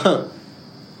one, huh?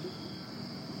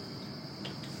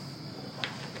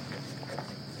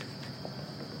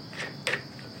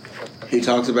 He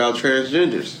talks about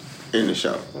transgenders in the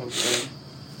show. Okay.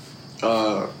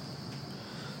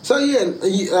 So yeah,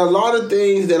 a lot of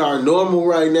things that are normal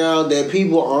right now that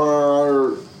people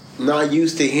are not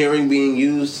used to hearing being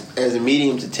used as a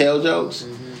medium to tell jokes,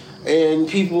 and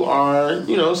people are,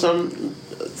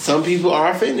 some people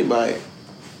are offended by it,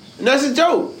 and that's a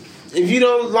joke. If you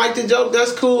don't like the joke,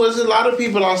 that's cool. There's a lot of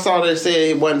people I saw that said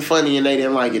it wasn't funny and they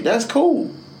didn't like it. That's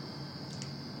cool.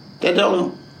 That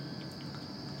don't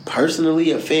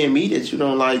personally offend me that you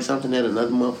don't like something that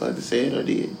another motherfucker said or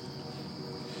did.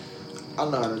 I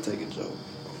know how to take a joke.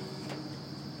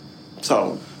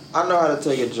 So I know how to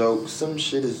take a joke. Some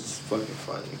shit is fucking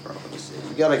funny, bro.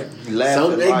 You gotta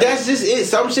laugh. that's just it.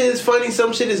 Some shit is funny,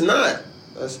 some shit is not.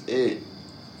 That's it.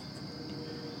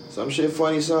 Some shit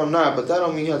funny, some not. But that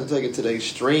don't mean you have to take it to the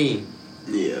extreme.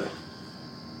 Yeah.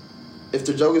 If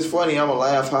the joke is funny, I'ma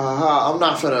laugh, ha ha ha. I'm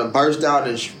not finna burst out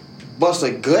and bust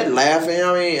a gut laughing. You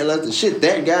know what I mean, unless the shit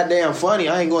that goddamn funny,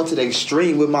 I ain't going to the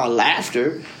extreme with my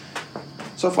laughter.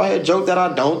 So if I hear a joke that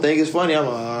I don't think is funny, I'm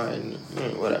like,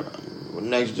 alright, whatever.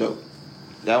 Next joke.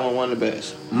 That one of the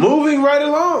best. Moving right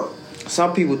along.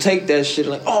 Some people take that shit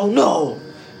like, oh no.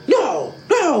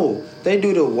 They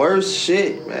do the worst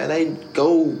shit, man. They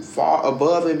go far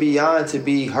above and beyond to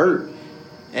be hurt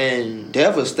and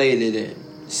devastated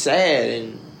and sad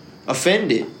and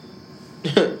offended.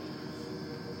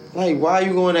 Like, why are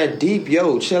you going that deep?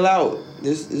 Yo, chill out.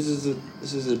 This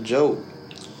is a joke.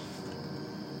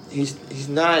 He's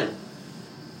not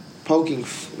poking,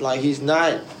 like, he's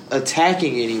not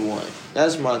attacking anyone.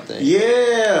 That's my thing.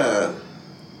 Yeah.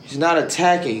 He's not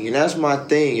attacking, and that's my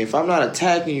thing. If I'm not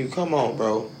attacking you, come on,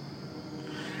 bro.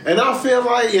 And I feel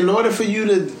like in order for you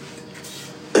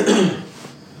to...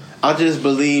 I just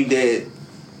believe that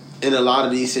in a lot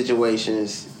of these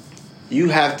situations, you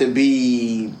have to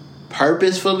be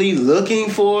purposefully looking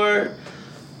for...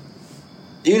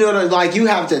 You know, like, you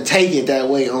have to take it that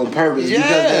way on purpose because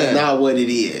that's not what it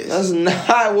is. That's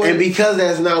not what... And because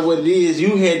that's not what it is,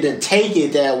 you had to take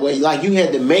it that way. Like, you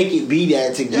had to make it be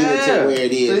that to get it to where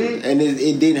it is. See? And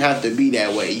it didn't have to be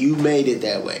that way. You made it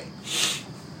that way.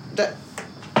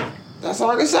 That's all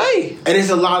I can say. And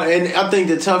it's a lot of... And I think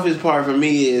the toughest part for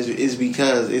me is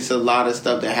because it's a lot of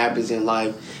stuff that happens in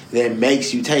life that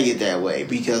makes you take it that way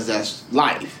because that's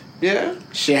life. Yeah.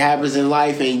 Shit happens in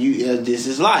life and you this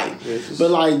is life.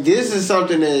 But like this is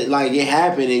something that like it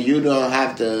happened and you don't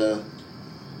have to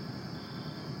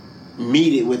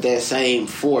meet it with that same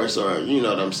force or you know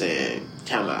what I'm saying,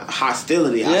 kind of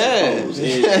hostility I suppose.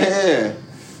 Yeah.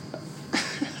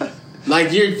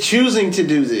 Like you're choosing to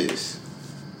do this.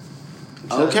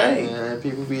 Okay. Man,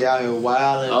 people be out here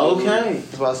wilding. Okay.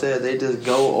 That's why I said they just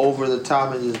go over the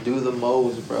top and just do the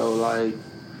most, bro. Like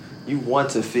you want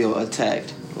to feel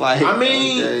attacked. Like, I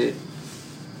mean,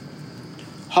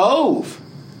 Hove.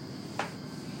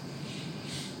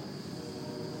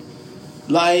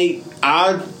 Like,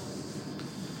 I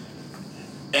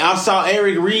saw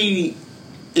Eric Reed.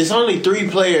 It's only 3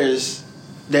 players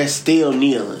that's still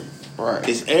kneeling. Right.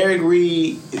 It's Eric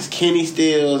Reed, it's Kenny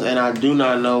Stills, and I do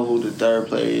not know who the third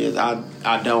player is. I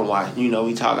don't watch. You know,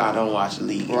 I don't watch the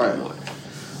league anymore.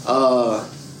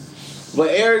 But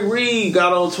Eric Reed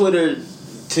got on Twitter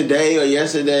today or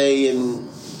yesterday and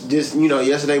just, you know,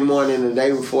 yesterday morning, the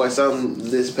day before,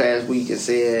 something this past week and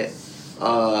said,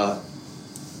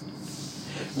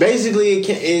 basically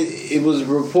it was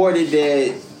reported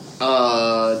that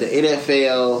the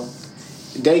NFL,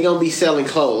 they gonna be selling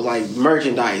clothes, like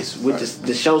merchandise with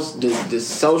the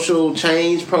social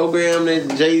change program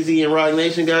that Jay-Z and Roc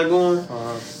Nation got going.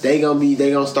 They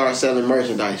gonna start selling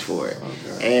merchandise for it.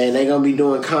 And they gonna be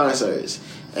doing concerts.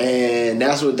 And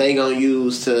that's what they gonna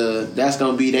use that's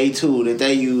gonna be their tool that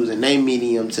they use and they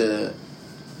medium to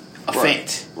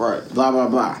affect. Right. Blah, blah,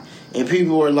 blah. And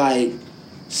people were like,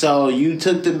 so you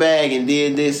took the bag and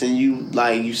did this and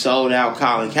you sold out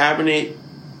Colin Kaepernick?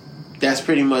 That's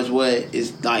pretty much what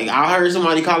it's like. I heard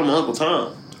somebody call him Uncle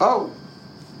Tom. Oh.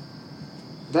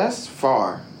 That's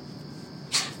far.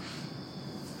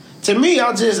 To me,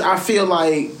 I feel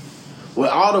like with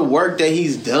all the work that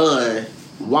he's done,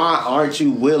 why aren't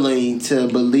you willing to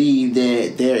believe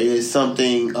that there is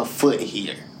something afoot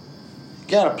here?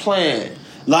 Got a plan.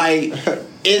 Like,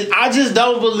 I just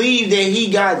don't believe that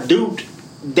he got duped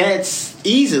that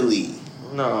easily.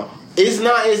 No. It's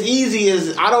not as easy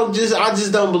as I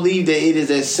just don't believe that it is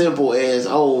as simple as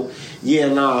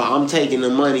I'm taking the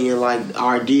money and like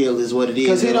our deal is what it is.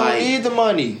 Because he don't like, need the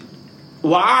money.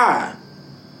 Why?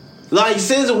 Like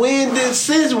since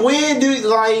when do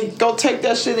like go take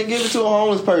that shit and give it to a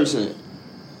homeless person?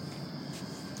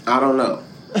 I don't know.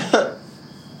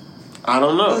 I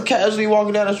don't know. Just casually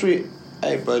walking down the street.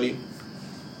 Hey, buddy,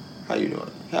 how you doing?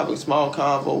 Have a small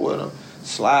convo with him.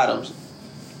 Slide him.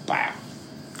 Bow.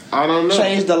 I don't know.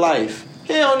 Change the life.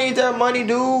 He don't need that money,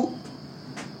 dude.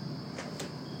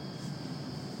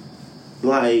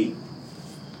 Like,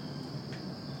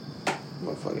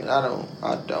 motherfucking, I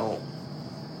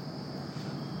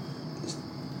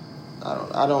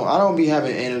don't be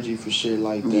having energy for shit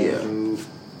like that, dude.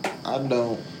 I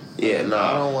don't. Yeah, no.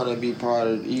 I don't want to be part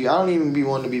of. I don't even be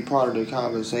wanting to be part of the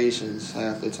conversations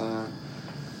half the time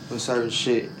with certain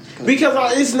shit. Because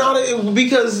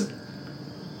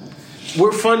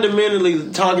we're fundamentally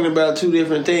talking about two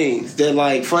different things that,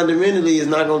 like, fundamentally is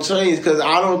not going to change. Because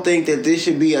I don't think that this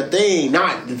should be a thing,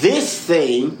 not this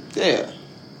thing. Yeah.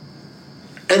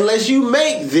 Unless you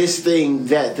make this thing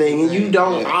that thing, and you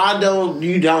don't. Yeah.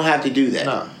 You don't have to do that.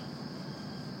 Nah.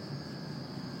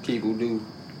 People do.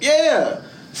 Yeah.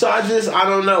 So I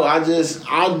don't know.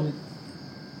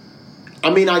 I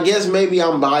mean, I guess maybe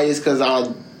I'm biased because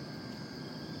I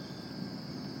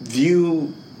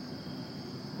view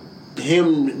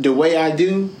him the way I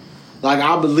do, Like,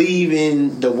 I believe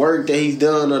in the work that he's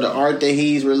done or the art that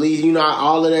he's released. You know,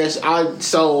 all of that.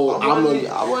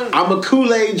 I'm a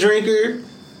Kool-Aid drinker.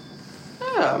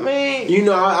 Yeah, I mean, you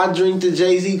know, I drink the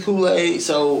Jay-Z Kool-Aid,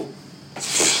 so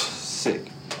sick.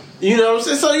 You know what I'm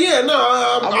saying? So yeah, no,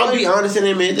 I'll be honest and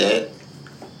admit that.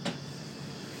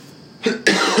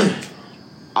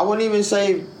 I wouldn't even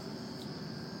say.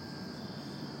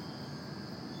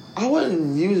 I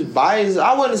wouldn't use bias.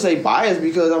 I wouldn't say bias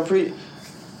because I'm pretty.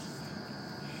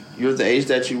 You're the age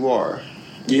that you are.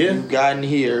 Yeah. You've gotten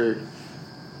here.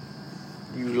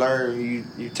 You learn.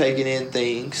 You taking in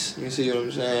things. You see what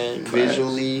I'm saying? Right.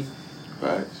 Visually.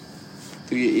 Right.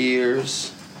 Through your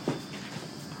ears.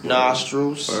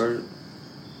 Nostrils. Right.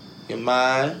 Your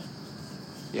mind.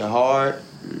 Your heart.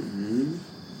 Mm-hmm.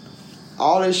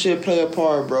 All this shit play a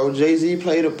part, bro. Jay-Z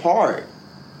played a part.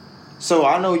 So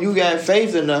I know you got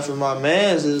faith enough in my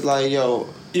mans. It's like, yo.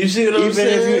 You see what I'm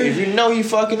saying? Even if you know he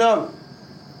fucking up.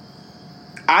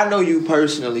 I know you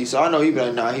personally, so I know he be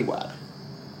like, nah, he wild.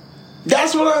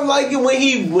 That's what I like it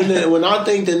when I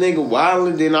think the nigga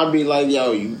wildin', then I be like,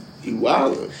 yo, you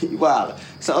wildin'. He wildin'.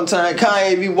 Sometimes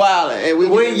Kanye be wildin'.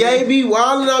 And when Ye be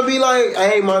wildin', I be like,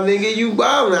 hey, my nigga, you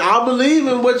wildin'. I believe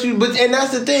in what you, and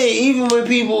that's the thing. Even when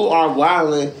people are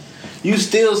wildin', you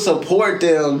still support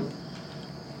them.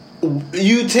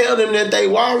 You tell them that they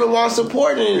wildin' while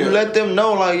supporting them. You let them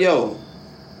know, like, yo,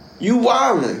 you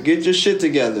wildin'. Get your shit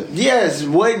together. Yes.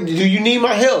 What do you need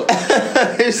my help?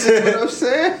 You see what I'm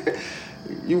saying?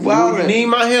 You wildin'. You need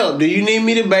my help. Do you need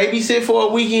me to babysit for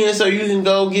a weekend so you can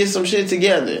go get some shit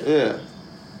together? Yeah.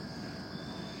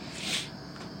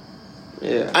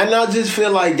 Yeah. And I just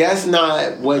feel like that's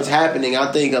not what's happening.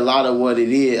 I think a lot of what it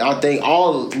is, I think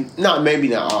maybe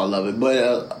not all of it,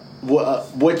 but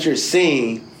what you're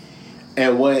seeing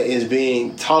and what is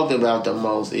being talked about the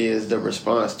most is the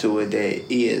response to it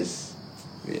that is,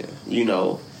 you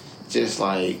know, just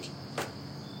like,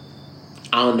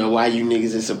 I don't know why you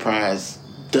niggas is surprised.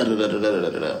 Okay.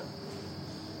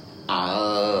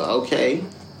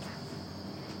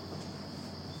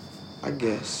 I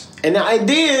guess. And then I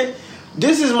think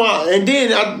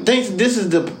this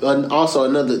is also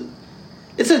another.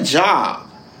 It's a job.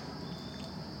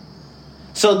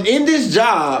 So in this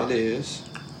job, it is.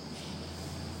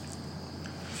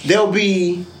 There'll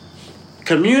be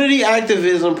community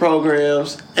activism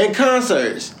programs and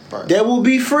concerts that will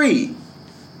be free.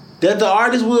 That the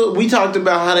artists will. We talked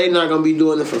about how they not gonna be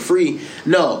doing it for free.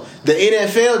 No, the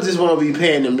NFL just won't be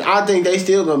paying them. I think they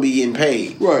still gonna be getting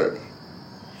paid. Right.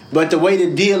 But the way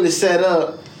the deal is set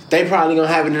up, they probably gonna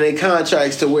have it in their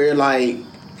contracts to where like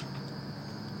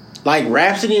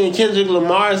Rhapsody and Kendrick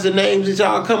Lamar is the names that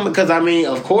y'all come. Because I mean,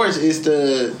 of course, it's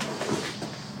the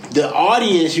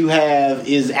audience you have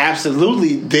is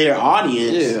absolutely their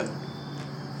audience. Yeah.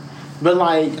 But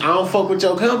like, I don't fuck with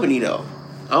your company though.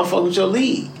 I don't fuck with your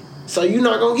league. So you're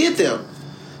not gonna get them.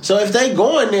 So if they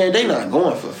going there, they not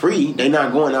going for free. They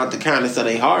not going out the kindness of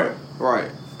their heart.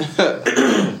 Right.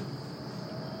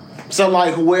 So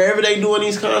like wherever they doing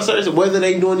these concerts, whether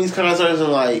they doing these concerts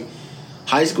in like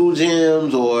high school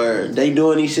gyms or they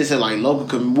doing these shits in like local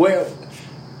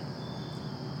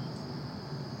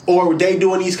or they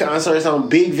doing these concerts on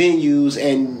big venues,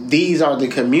 and these are the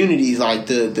communities, like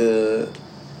the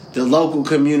local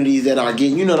communities that are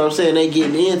getting, you know what I'm saying, they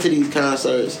getting into these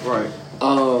concerts. Right.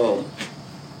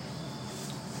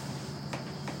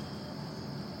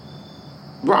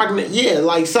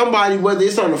 Like somebody, whether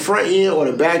it's on the front end or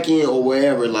the back end or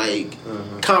wherever, like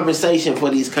compensation for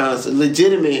these concerts,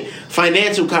 legitimate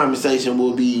financial compensation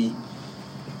will be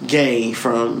gained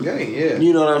from. Yeah.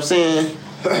 You know what I'm saying?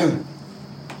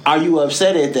 Are you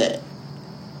upset at that?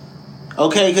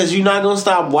 Okay, because you're not gonna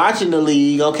stop watching the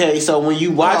league. Okay, so when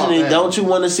you watching it, don't you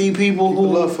want to see people who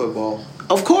love football?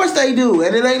 Of course they do,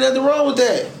 and it ain't nothing wrong with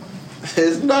that.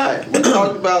 It's not. We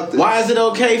talked about this. Why is it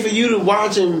okay for you to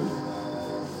watch and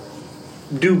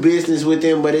do business with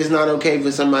them, but it's not okay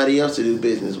for somebody else to do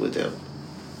business with them?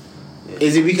 Yeah.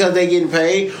 Is it because they getting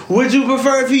paid? Would you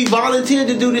prefer if he volunteered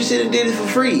to do this shit and did it for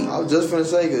free? I was just gonna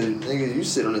say, cause nigga, you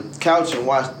sit on the couch and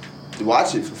watch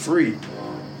it for free.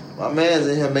 My man's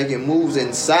in here making moves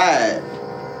inside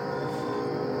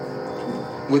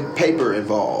with paper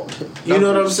involved. You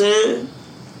know what I'm saying?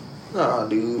 Nah,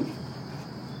 dude.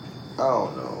 I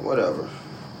don't know. Whatever.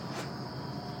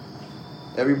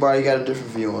 Everybody got a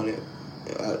different view on it.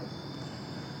 And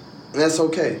that's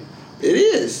okay. It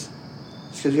is.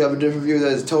 It's because you have a different view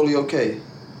that is totally okay.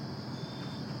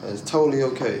 That's totally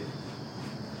okay.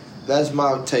 That's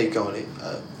my take on it.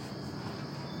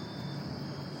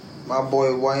 My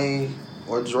boy Wayne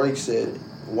or Drake said,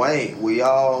 Wayne, we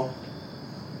all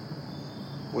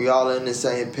We all in the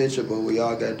same picture, but we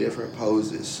all got different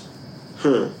poses.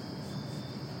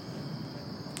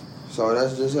 So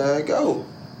that's just how it go.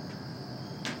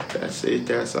 That's it.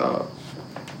 That's all.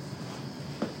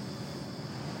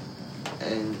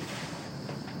 And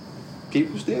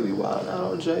people still be wild out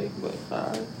on Jay, but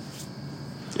alright.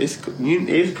 It's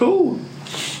cool.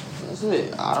 That's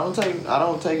it. I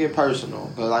don't take it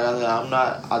personal, cause like I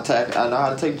said, I know how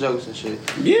to take jokes and shit.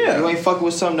 Yeah. You ain't fucking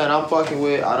with something that I'm fucking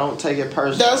with. I don't take it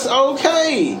personal. That's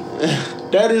okay.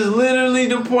 That is literally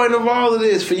the point of all of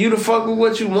this. For you to fuck with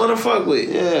what you want to fuck with.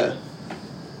 Yeah.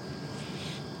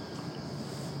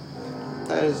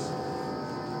 That is.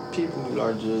 People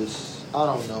are just. I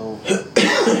don't know.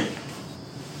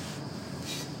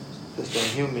 It's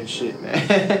that human shit,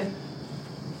 man.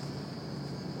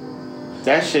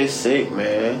 That shit's sick,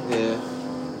 man. Yeah.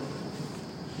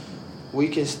 We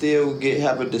can still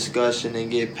have a discussion and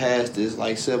get past this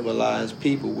like civilized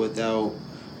people without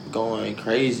going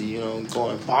crazy, going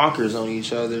bonkers on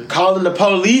each other. Calling the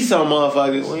police on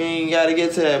motherfuckers. We ain't got to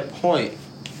get to that point.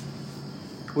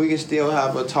 We can still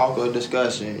have a talk or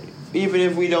discussion, even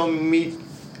if we don't meet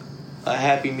a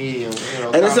happy medium.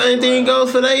 And the same thing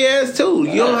goes for their ass too.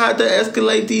 You don't have to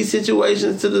escalate these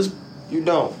situations to this. You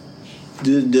don't.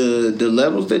 The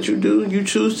levels that you do, you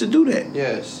choose to do that.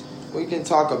 Yes, we can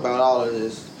talk about all of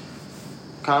this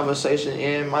conversation,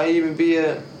 and it might even be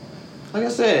like I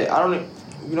said,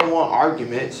 we don't want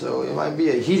argument, so it might be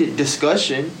a heated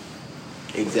discussion.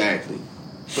 Exactly.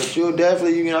 But you'll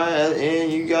definitely,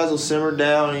 and you guys will simmer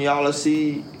down, and y'all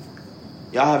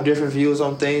have different views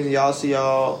on things, and y'all see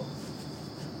y'all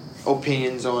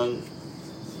opinions on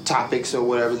topics or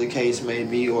whatever the case may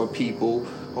be, or people,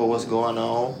 or what's going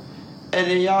on. And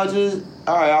then y'all just,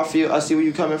 all right, I see where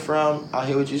you're coming from. I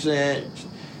hear what you're saying.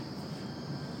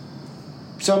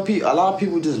 A lot of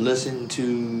people just listen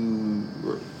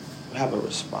to have a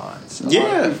response.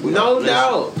 Yeah, no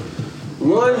doubt.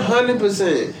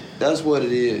 100%. That's what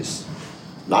it is.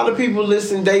 A lot of people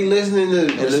listen, they listening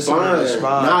to respond,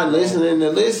 not listening to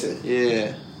listen.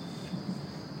 Yeah.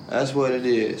 That's what it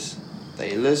is.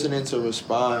 They listening to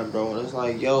respond, bro. And it's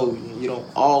like, yo, you don't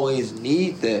always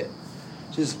need that.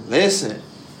 Just listen.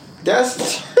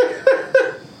 That's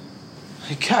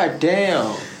God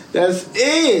damn. That's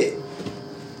it.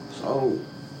 So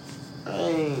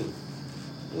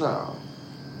no.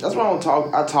 That's why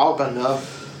I talk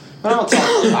enough. I don't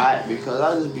talk a lot because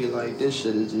I just be like, this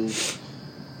shit is just,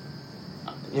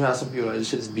 how some people are like, this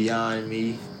shit is beyond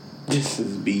me. This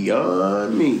is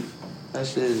beyond me. That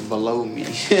shit is below me.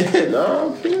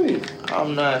 No, really.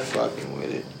 I'm not fucking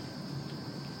with it.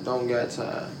 Don't got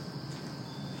time.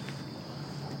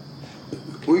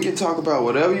 We can talk about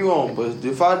whatever you want, but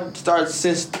if I start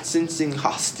sensing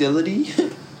hostility,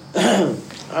 alright,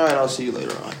 I'll see you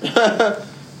later on.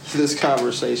 This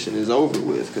conversation is over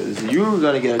with because you're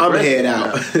gonna get aggressive. I'm head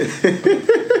out.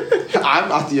 I'm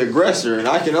not the aggressor, and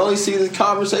I can only see this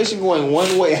conversation going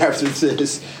one way after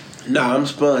this. Nah, I'm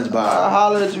SpongeBob. I'll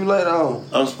holler at you later on.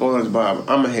 I'm SpongeBob.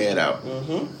 I'm a head out.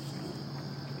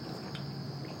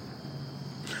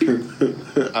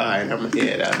 Alright, I'm a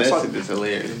head out. That shit is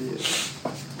hilarious.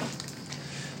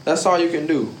 That's all you can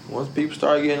do. Once people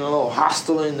start getting a little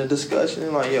hostile in the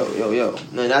discussion, like, yo.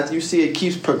 And then after you see it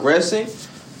keeps progressing,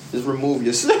 just remove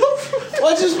yourself.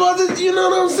 What you supposed to, you know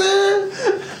what I'm saying?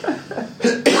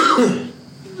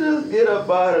 Just get up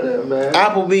out of there, man.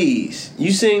 Applebee's.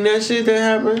 You seen that shit that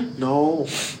happened? No.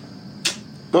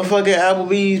 Motherfucking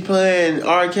Applebee's playing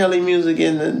R. Kelly music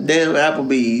in the damn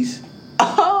Applebee's.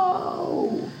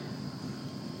 Oh.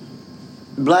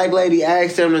 Black lady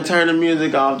asked them to turn the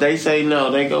music off. They say no.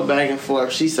 They go back and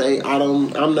forth. She say,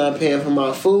 I'm not paying for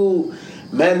my food.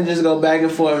 Managers go back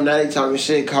and forth. Now they talking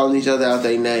shit, calling each other out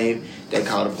their name. They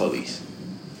call the police.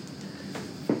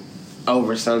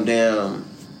 Over some damn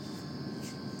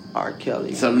R.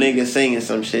 Kelly. Some nigga singing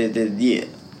some shit that, yeah.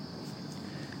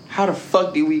 How the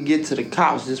fuck did we get to the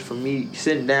cops just from me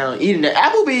sitting down eating at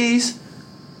Applebee's?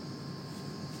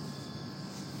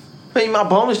 Eating my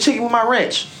boneless chicken with my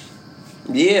ranch.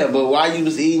 Yeah, but while you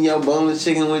was eating your boneless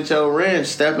chicken with your ranch,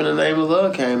 Step in the Name of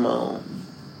Love came on.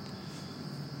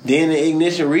 Then the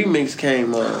Ignition remix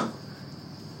came on.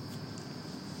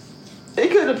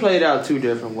 It could have played out two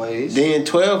different ways. Then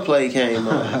 12 Play came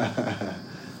on.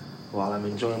 While I'm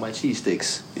enjoying my cheese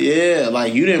sticks. Yeah,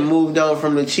 like you done moved on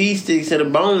from the cheese sticks to the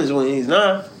boneless wings,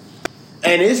 nah.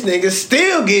 And this nigga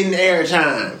still getting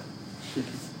airtime.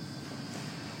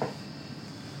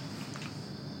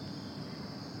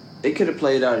 They could have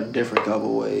played out a different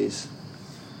couple ways.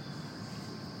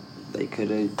 They could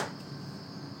have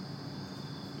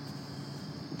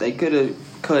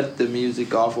cut the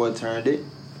music off or turned it.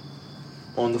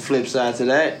 on the flip side to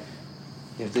that,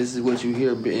 if this is what you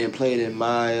hear being played in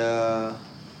my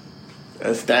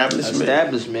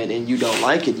establishment and you don't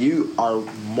like it, you are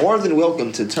more than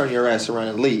welcome to turn your ass around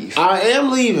and leave. I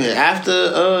am leaving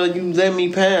after you let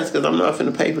me pass because I'm not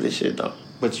finna pay for this shit though.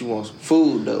 But you want some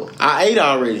food though. I ate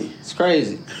already. It's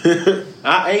crazy.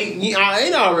 I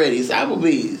ate already. It's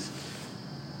Applebee's.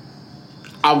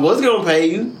 I was gonna pay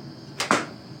you.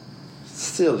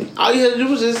 Silly. All you had to do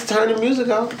was just turn the music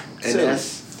off. And Silly.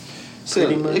 that's Silly.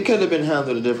 pretty much. It could have been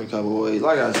handled a different couple of ways.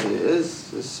 Like I said, it's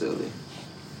silly.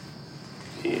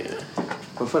 Yeah.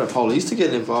 But for the police to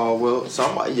get involved, well,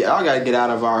 somebody, y'all gotta get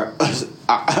out of our.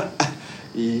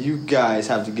 You guys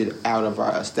have to get out of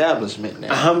our establishment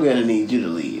now. I'm gonna need you to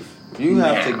leave. You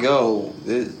have to go.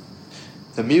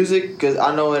 The music, because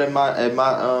I know at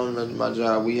my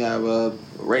job we have a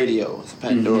radio. It's a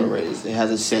Pandora radio. It has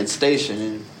a set station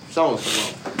and songs come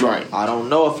on. Right. I don't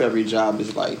know if every job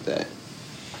is like that.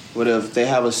 But if they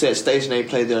have a set station they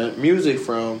play their music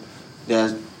from,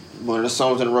 that's one of the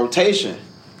songs in rotation.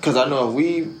 Because I know if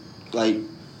we like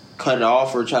cut it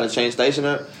off or try to change station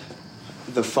up,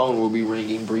 the phone will be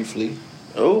ringing briefly.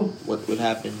 Oh. What would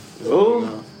happen?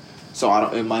 Oh. So I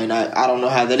don't know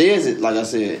how that is. Like I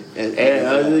said,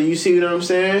 And you see what I'm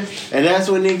saying? And that's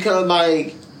when it comes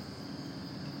like,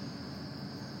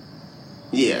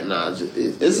 yeah, nah,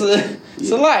 it's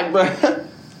a lot, bro.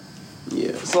 Yeah,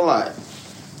 It's a lot.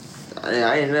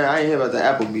 I ain't hear about the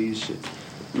Applebee's shit.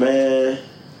 Man,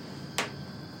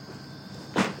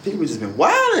 people just been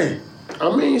wilding.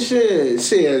 I mean,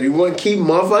 shit. You want to keep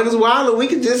motherfuckers wilding? We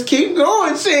can just keep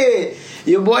going, shit.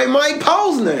 Your boy Mike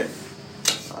Posner.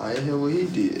 I didn't hear what he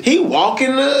did. He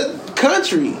walking the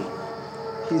country.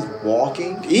 He's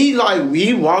walking? He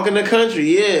walking the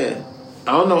country, yeah.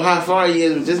 I don't know how far he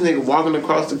is, but this nigga walking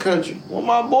across the country. What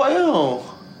my boy on?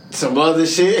 Some other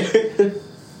shit.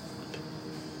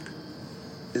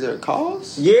 Is there a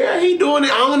cause? Yeah, he doing it.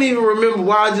 I don't even remember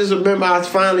why. I just remember I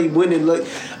finally went and looked.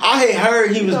 I had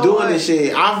heard he was doing this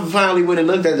shit. I finally went and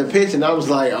looked at the picture and I was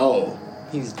like, oh.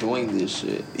 He's doing this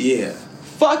shit. Yeah.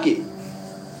 Fuck it.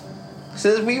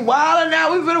 Since we wildin'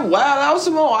 out, we finna wild out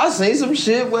some more. I seen some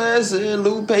shit where it said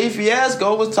Lupe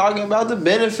Fiasco was talking about the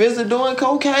benefits of doing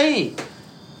cocaine.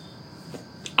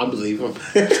 I believe him.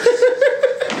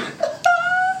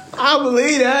 I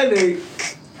believe that nigga.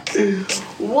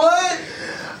 What?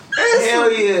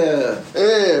 Hell yeah.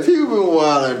 Yeah, people been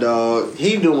wildin', dog.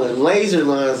 He doing laser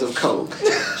lines of coke.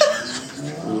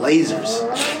 Lasers.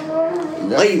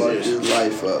 That fucked his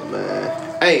life up,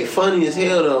 man. Hey, funny as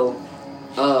hell though.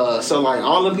 So like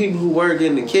all the people who work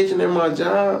in the kitchen in my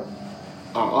job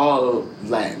are all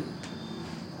Latin.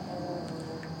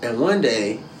 And one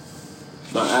day,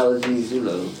 my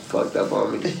allergies, fucked up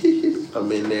on me.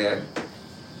 I'm in there,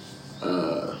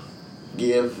 I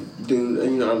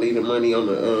leave the money on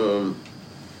the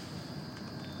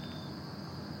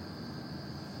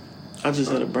I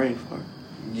just had a brain fart.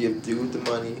 Give dude the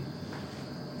money.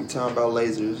 You talking about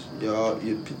lasers. Y'all,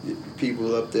 your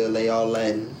people up there, they all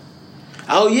Latin.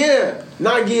 Oh yeah,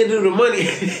 not getting through the money.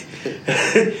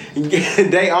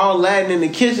 They all Latin in the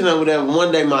kitchen or whatever.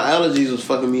 One day my allergies was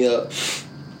fucking me up.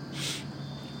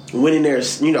 Went in there,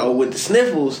 with the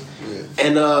sniffles,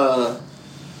 and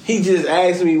he just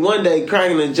asked me one day,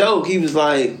 cracking a joke. He was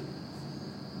like,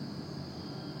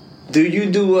 "Do you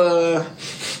do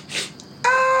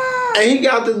And he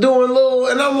got to doing little,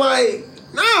 and I'm like,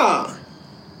 "Nah."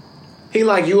 He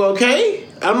like, "You okay?"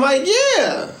 I'm like,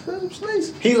 "Yeah."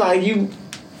 He like, "You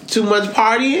too much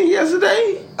partying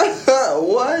yesterday?"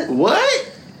 What?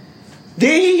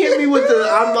 Then he hit me with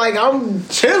I'm like, "I'm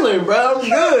chilling, bro.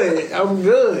 I'm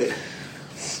good.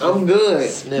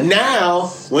 Sniff. Now,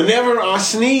 whenever I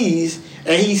sneeze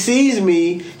and he sees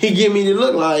me, he give me the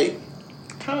look like,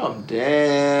 calm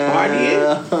down.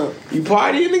 Partying? You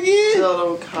partying again?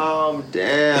 Tell him calm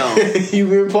down. You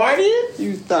been partying?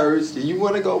 You thirsty. You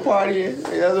want to go partying?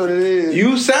 That's what it is.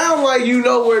 You sound like you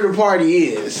know where the party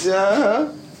is.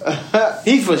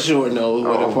 He for sure knows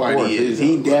where the party is.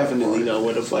 He definitely know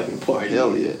where the fucking party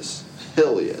is.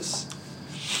 Hell yes.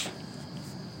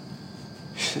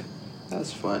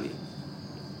 That's funny.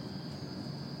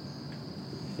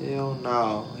 Hell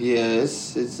no. Yeah,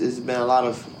 it's been a lot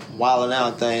of wilding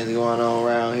out things going on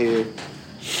around here.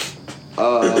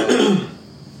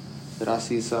 Did I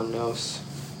see something else?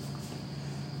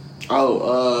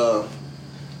 Oh,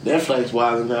 Netflix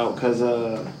wilding out because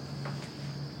the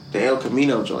El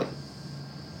Camino joint.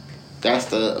 That's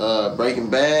the Breaking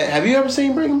Bad. Have you ever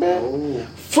seen Breaking Bad? Oh.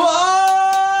 Fuck!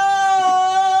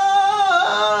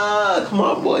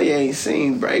 My boy ain't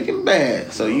seen Breaking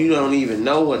Bad, so you don't even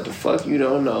know what the fuck you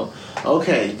don't know.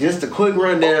 Okay, just a quick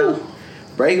rundown.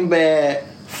 Breaking Bad.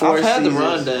 4 I've had seasons. the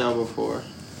rundown before.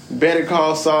 Better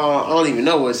Call Saul. I don't even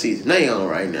know what season they on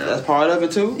right now. That's part of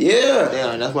it too. Yeah.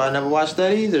 Damn, that's why I never watched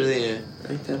that either. Then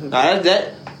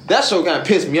that show kind of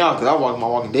pissed me off because I watched my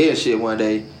Walking Dead shit one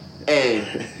day,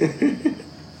 and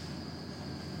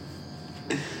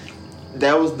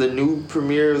that was the new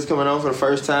premiere. It was coming on for the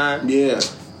first time. Yeah.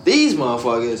 These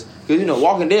motherfuckers, because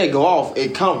Walking Dead go off,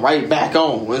 it come right back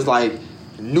on. It's like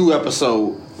new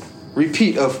episode,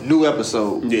 repeat of new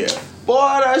episode. Yeah.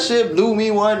 Boy, that shit blew me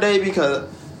one day because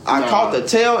I caught the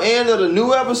tail end of the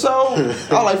new episode. I was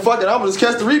like, fuck it, I'm gonna just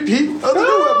catch the repeat of the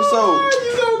new episode.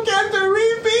 You gonna catch the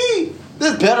repeat?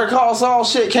 This Better Call Saul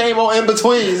shit came on in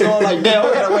between, so I'm like, damn,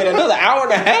 we gotta wait another hour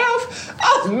and a half?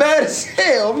 I was mad as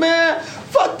hell, man.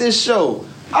 Fuck this show.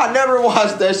 I never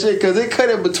watched that shit because it cut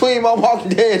in between my Walking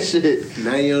Dead shit.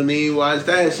 Now you don't need to watch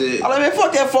that shit. I'm like, man,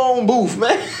 fuck that phone booth,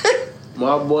 man.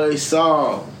 My boy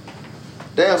Saul.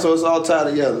 Damn, so it's all tied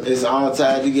together. It's all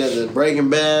tied together. Breaking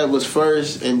Bad was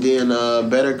first, and then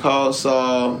Better Call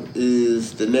Saul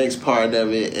is the next part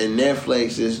of it. And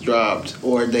Netflix has dropped,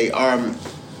 or they are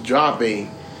dropping,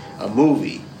 a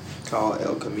movie Called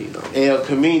El Camino. El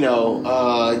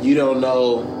Camino. You don't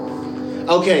know.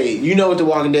 Okay, you know what The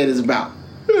Walking Dead is about.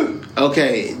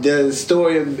 Okay, the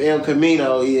story of El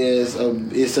Camino is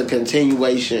it's a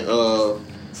continuation of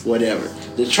whatever.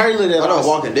 The trailer that I know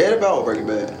Walking Dead about or Breaking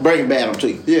Bad? Breaking Bad, I'm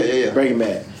tweaking. Yeah. Breaking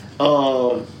Bad.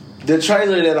 The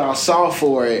trailer that I saw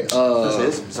for it.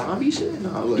 Is some zombie shit?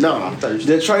 No, I'm thirsty.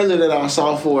 The trailer that I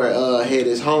saw for it had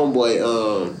his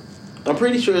homeboy. I'm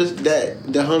pretty sure it's that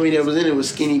the homie that was in it was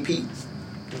Skinny Pete.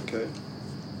 Okay.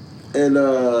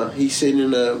 And he's sitting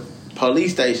in a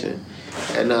police station,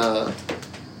 and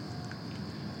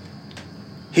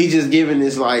he just giving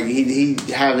this like he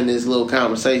having this little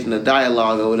conversation, a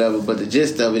dialogue or whatever. But the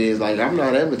gist of it is like, I'm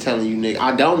not ever telling you, nigga.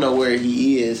 I don't know where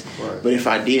he is, right. But if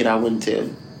I did, I wouldn't tell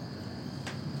you.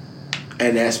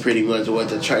 And that's pretty much what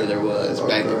the trailer was,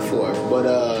 back and forth.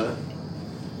 But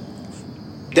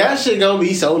that shit gonna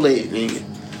be so lit,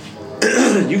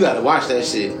 nigga. You gotta watch that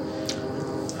shit.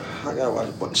 I gotta watch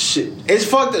a bunch of shit. It's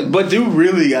fucked up, but you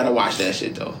really gotta watch that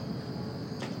shit though.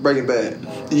 Breaking Bad.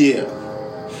 Yeah.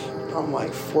 I'm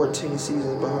like 14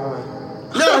 seasons behind.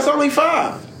 No, it's only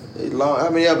 5. How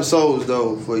many episodes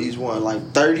though for each one?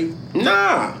 Like 30?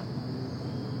 Nah.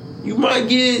 You might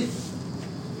get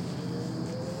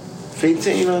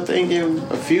 15, I think, in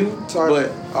a few. Sorry,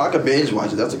 but I could binge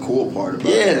watch it. That's a cool part about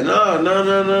it. yeah,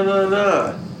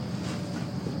 no.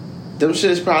 Them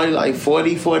shit's probably like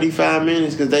 40, 45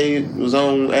 minutes because they was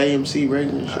on AMC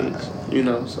regular shit. You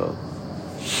know, so.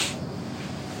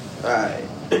 Alright.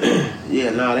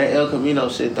 Yeah, that El Camino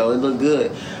shit though, it look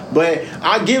good. But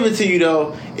I give it to you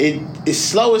though, it's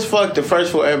slow as fuck the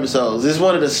first 4 episodes. It's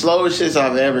one of the slowest shits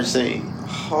I've ever seen.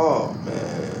 Oh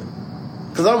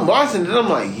man. Cause I'm watching it, I'm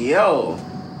like, yo,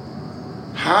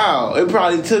 how? It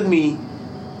probably took me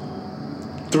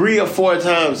 3 or 4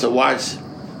 times to watch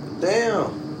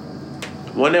Damn.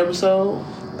 one episode.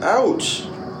 Ouch.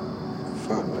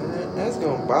 Fuck man, that's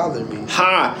gonna bother me.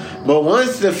 But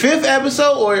once the 5th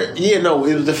episode, it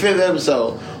was the 5th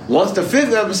episode. Once the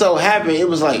 5th episode happened, it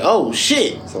was like, oh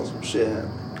shit. So some shit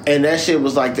happened. And that shit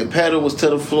was like the pedal was to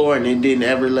the floor and it didn't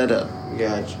ever let up.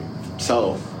 Got you.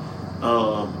 So,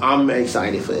 I'm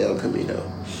excited for El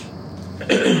Camino.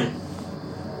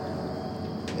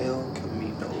 El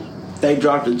Camino. They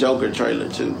dropped the Joker trailer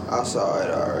too. I saw it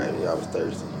already. I was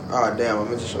thirsty. Oh damn, I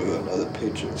meant to show you another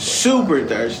picture. Super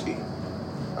thirsty.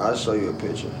 I'll show you a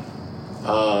picture.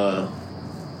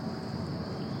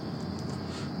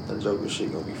 The Joker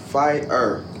shit gonna be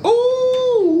fire.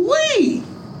 Ooh wee.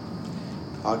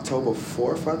 October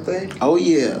 4th, I think. Oh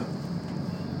yeah.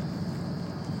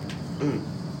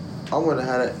 I wonder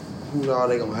who all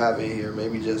they gonna have in here.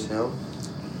 Maybe just him.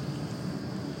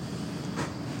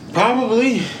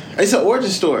 Probably. It's an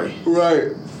origin story.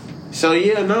 Right. So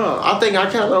yeah, no. I think I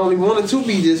kind of only wanted to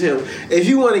be just him. If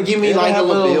you want to give me like a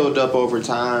little build up over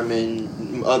time and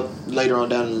later on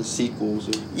down in the sequels.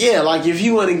 Yeah, like if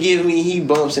you want to give me, he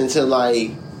bumps into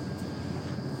like,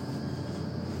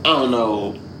 I don't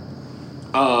know,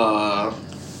 I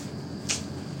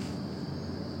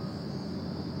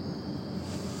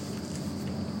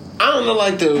don't know,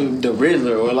 like the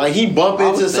Riddler, or like he bump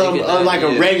into some like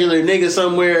a regular nigga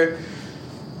somewhere,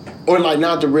 or like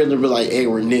not the Riddler but like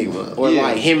Edward Nygma, or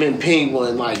like him and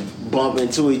Penguin like bump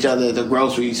into each other at the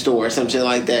grocery store or some shit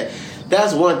like that.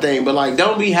 That's one thing, but like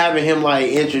don't be having him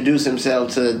like introduce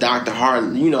himself to Dr.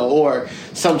 or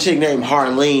some chick named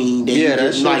Harleen.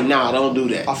 That's like, nah, don't do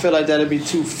that. I feel like that'd be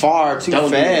too far, too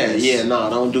fast. Yeah, no,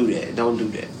 don't do that. Don't do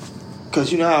that.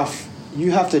 Cause you know how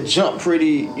you have to jump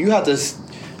pretty. You have to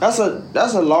That's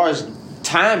a large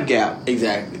time gap.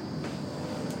 Exactly.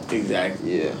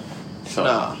 Yeah. So,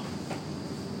 Nah.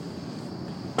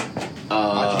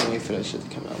 I can't wait for that shit to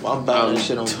come out. I'm buying that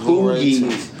shit on Blu-ray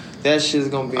too. That shit's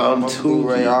gonna be on my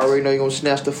Blu-ray. I already know you're gonna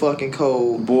snatch the fucking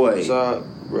code. Boy. So,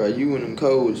 bro, you and them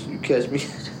codes, you catch me.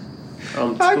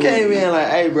 I came in like,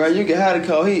 hey, bro, you can have the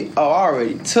code. I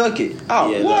already took it.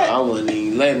 Oh, yeah, what? No, I wasn't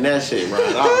even letting that shit run.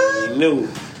 I already knew.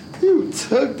 You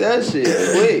took that shit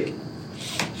quick.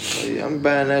 So, yeah, I'm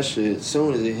buying that shit as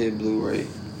soon as it hit Blu-ray.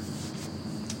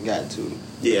 Got to.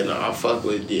 Yeah, no, I fuck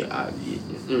with you.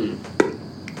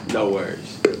 No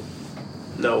worries.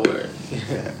 No worries.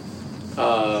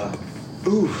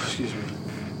 Ooh, excuse me.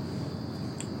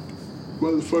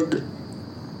 Motherfucker.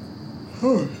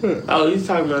 Oh, you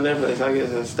talking about Netflix? I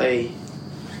guess I stay.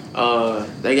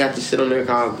 They got this shit on there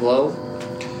called Glow.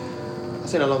 I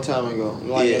seen it a long time ago.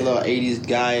 Like a little 80s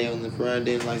guy on the front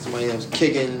end, like somebody else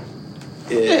kicking.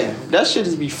 Yeah, that shit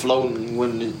just be floating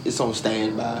when it's on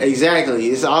standby. Exactly.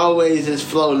 It's always just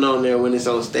floating on there when it's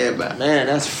on standby. Man,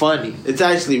 that's funny. It's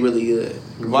actually really good.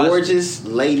 Gorgeous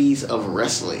Ladies of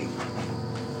Wrestling.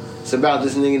 It's about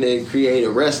this nigga that created a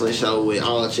wrestling show with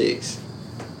all chicks.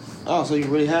 Oh, so you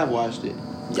really have watched it?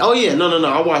 Oh yeah, no.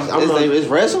 I watched. It's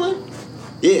wrestling?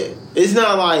 Yeah, it's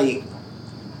not like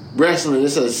wrestling.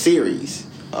 It's a series.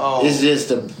 Oh, it's just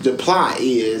the plot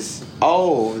is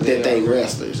that they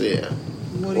wrestlers. Yeah.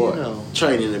 What do you know?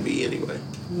 Training to be anyway.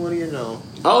 What do you know?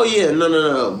 Oh yeah,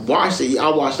 no. Watch it. I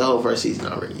watched the whole first season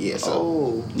already. Yeah.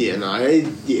 So. Yeah, no.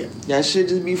 That shit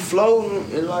just be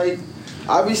floating and like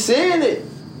I be seeing it.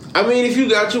 I mean, if you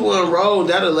got you on roll,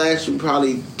 that'll last you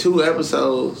probably 2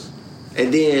 episodes,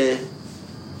 and then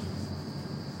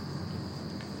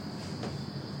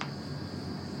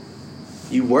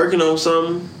you working on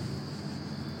something.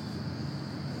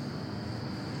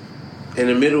 In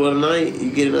the middle of the night,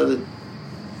 you get another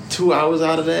 2 hours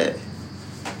out of that.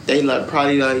 They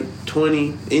probably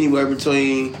 20, anywhere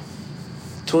between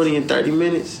 20 and 30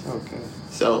 minutes. Okay.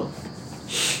 So,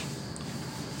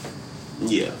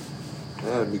 yeah.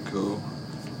 That'd be cool.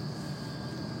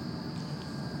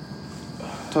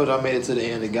 Told you I made it to the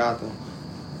end of Gotham.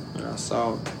 And I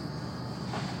saw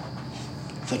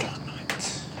The Dark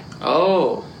Knight.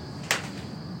 Oh.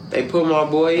 They put my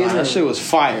boy in there. That shit was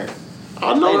fire.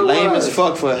 I know it was. Lame as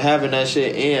fuck for having that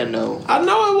shit in, though. I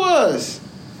know it was.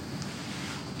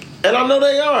 And I know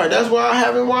they are. That's why I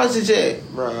haven't watched it yet.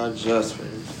 Bro, I just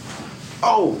finished.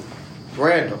 Oh,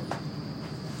 random.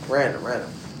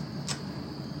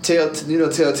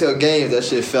 Telltale Games, that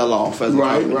shit fell off.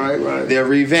 Right. They're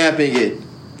revamping it.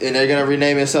 And they're going to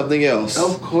rename it something else.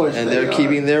 Of course. And they're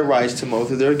keeping their rights to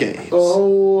most of their games.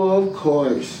 Oh, of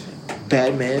course.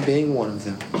 Batman being one of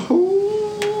them.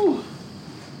 Ooh.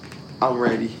 I'm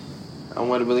ready. I'm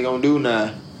what really going to do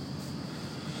now.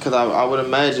 Because I would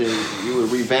imagine you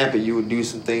would revamp it. You would do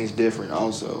some things different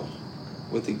also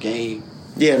with the game.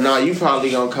 Yeah, no, you probably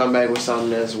going to come back with something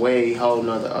that's way whole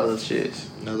nother other shit.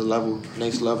 Another level,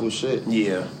 next level shit.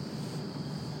 Yeah.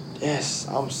 Yes,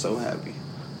 I'm so happy.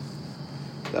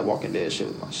 That Walking Dead shit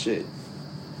was my shit.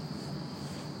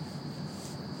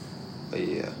 But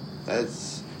yeah,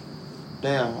 that's...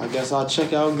 Damn, I guess I'll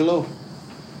check out Glow.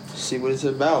 See what it's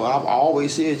about. I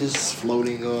always see it just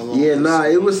floating along. Yeah, nah,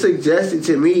 it was suggested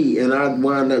to me, and I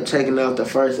wound up checking out the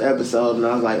first episode, and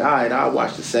I was like, all right, I'll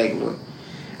watch the second one.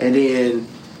 And then,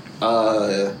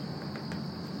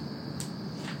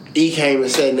 E came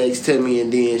and sat next to me,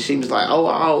 and then she was like, oh,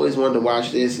 I always wanted to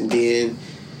watch this, and then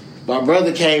my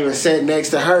brother came and sat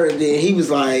next to her, and then he was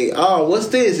like, oh, what's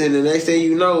this? And the next thing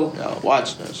you know,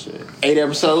 watching that shit. 8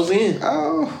 episodes in.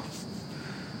 Oh.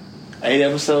 8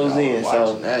 episodes in.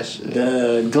 So that shit.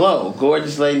 The Glow,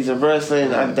 Gorgeous Ladies of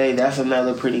Wrestling, I think that's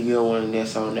another pretty good one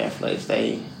that's on Netflix.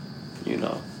 They, in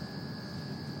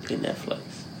Netflix.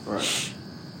 Right.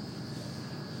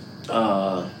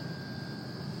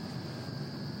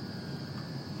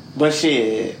 But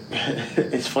shit,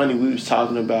 it's funny, we was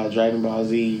talking about Dragon Ball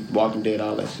Z, Walking Dead,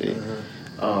 all that shit.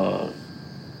 Mm-hmm.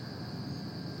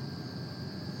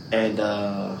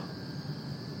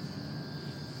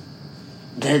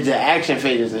 The action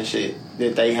figures and shit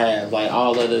that they have, like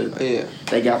all of the,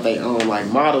 they got their own like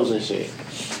models and shit.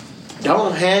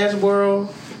 Don't Hasbro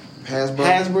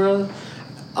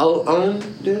own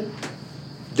them?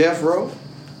 Death Row?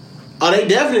 Oh, they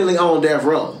definitely own Death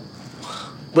Row.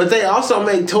 But they also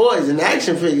make toys and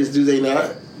action figures, do they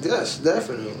not? Yes,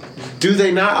 definitely. Do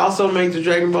they not also make the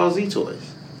Dragon Ball Z toys?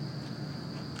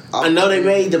 I know they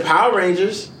made the Power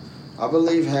Rangers. I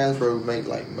believe Hasbro make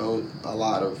a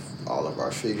lot of all of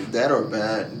our figures. That or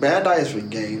Bandai is for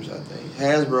games, I think.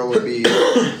 Hasbro would be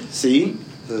See?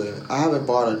 I haven't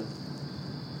bought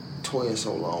toying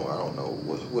so long. I don't know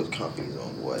what company's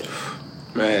on what.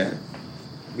 Man.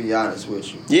 Be honest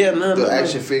with you. Yeah, The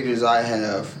action figures I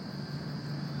have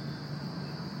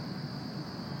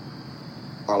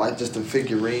are like just the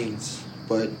figurines,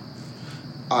 but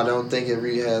I don't think it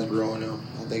read Hasbro on them.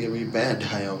 I think it read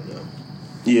Bandai on them.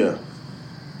 Yeah.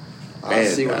 I'll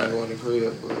see when I go in the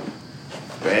crib, but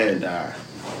Bandai.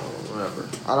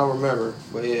 I don't remember.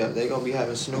 But yeah, they gonna be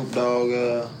having Snoop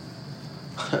Dogg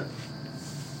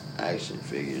action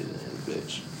figures in this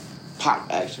bitch. Pop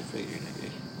action figure, nigga.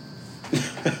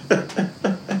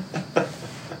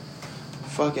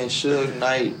 Fucking Suge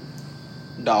Knight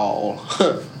doll.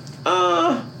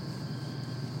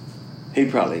 He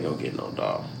probably ain't gonna get no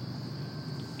doll.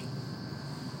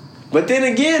 But then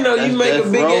again, though, you make a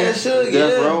big ass Suge,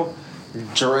 Death Row.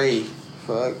 Dre.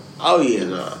 Fuck. Oh yeah,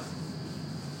 nah.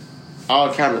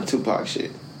 All kind of Tupac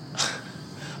shit.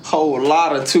 Whole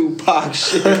lot of Tupac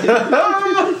shit.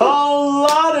 Whole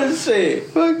lot of shit.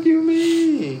 Fuck you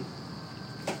mean?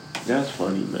 That's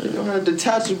funny, man. You gonna have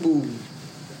detachable.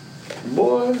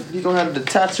 Boy, You gonna have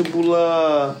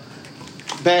detachable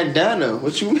bandana.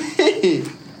 What you mean?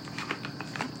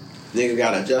 nigga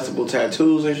got adjustable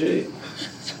tattoos and shit.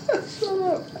 Shut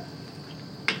up.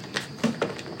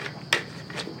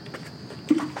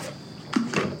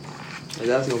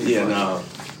 That's gonna be fun.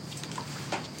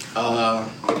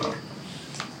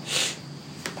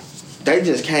 They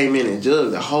just came in and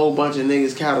jugged a whole bunch of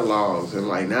niggas' catalogs, and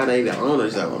like now they the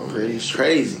owners of them. Pretty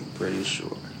crazy. Pretty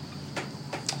sure.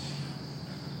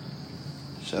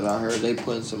 Shit, I heard they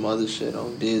putting some other shit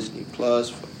on Disney Plus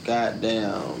for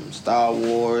goddamn Star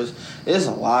Wars. It's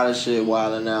a lot of shit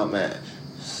wilding out, man.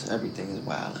 Everything is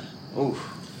wilding.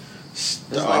 Oof. This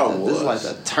is like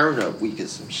a turn up week or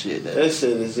some shit. That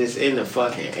shit is just in the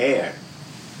fucking air.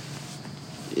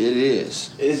 It is.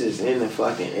 It's just in the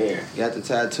fucking air. Got the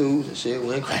tattoos and shit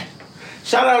went crazy.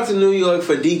 Shout out to New York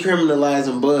for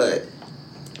decriminalizing bud.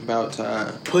 About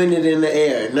time. Putting it in the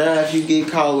air. Now if you get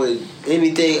caught with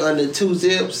anything under 2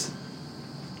 zips,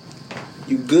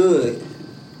 you good.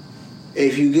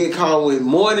 If you get caught with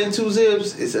more than 2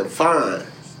 zips, it's a fine.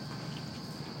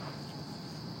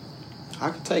 I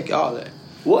can take all that.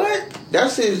 What?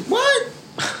 That's it. What?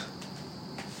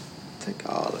 Take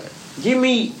all that. Give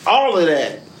me all of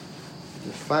that.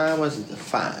 The fine, what's the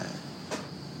fine?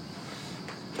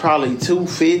 Probably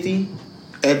 $250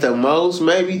 at the most,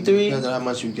 maybe $3. Depends on how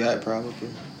much you got, probably.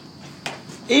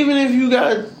 Even if you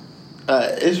got,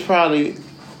 it's probably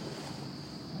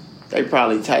they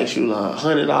probably tax you like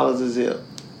 $100 a zip.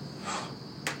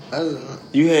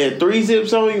 You had 3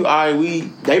 zips on you. All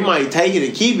right, they might take it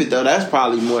and keep it though. That's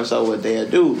probably more so what they'll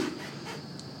do.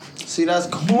 See, that's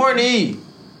corny.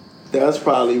 That's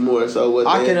probably more so what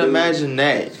I they'll can do. imagine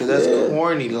that because that's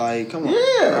corny. Like, come on,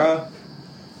 bro.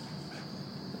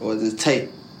 Or just take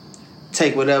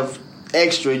whatever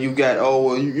extra you got. Oh,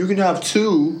 well, you can have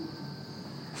 2.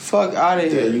 Fuck out of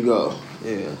here. There you go.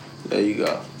 Yeah. There you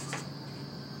go.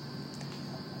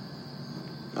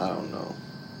 I don't know.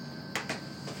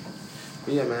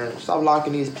 But yeah, man. Stop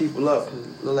locking these people up.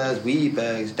 Little ass weed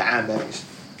bags, dime bags.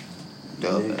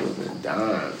 Dub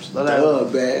bags.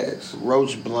 Dub bags.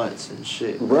 Roach blunts and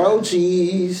shit.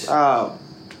 Roachies.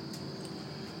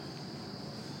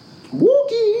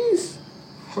 Wookies.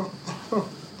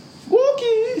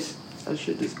 Wookies. That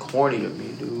shit is corny to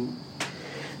me, dude.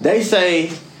 They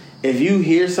say if you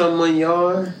hear someone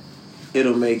yawn,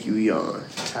 it'll make you yawn.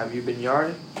 Have you been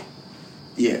yarning?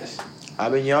 Yes.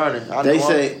 I've been yarning. They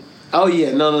say, oh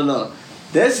yeah, no.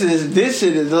 This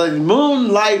shit is like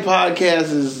Moonlight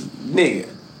Podcast is nigga.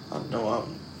 I know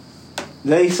I'm.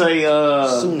 They say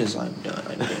as soon as I'm done,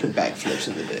 I'm doing backflips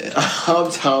in the bed.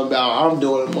 I'm talking about I'm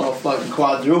doing a motherfucking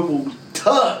quadruple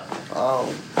tuck.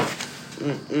 Oh.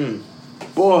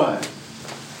 Boy.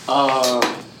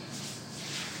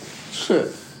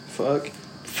 Fuck.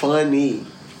 Funny.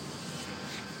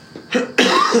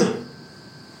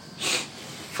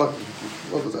 Fuck.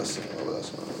 What was I saying?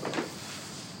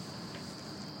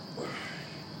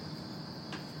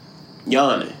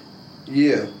 Yawning.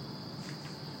 Yeah.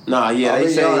 Nah, yeah, they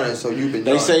say yawning, so you've been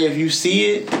they yawning. say if you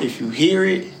see it, if you hear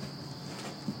it,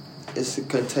 it's a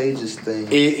contagious thing.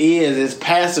 It is. It's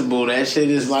passable. That shit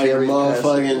is like a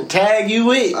motherfucking tag you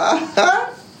with.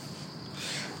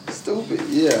 Stupid.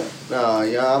 Yeah. Nah,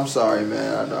 yeah, I'm sorry,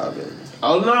 man. I know I've been.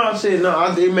 Oh, no, shit.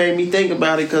 No, it made me think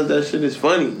about it because that shit is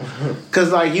funny.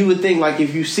 Because, like, you would think, like,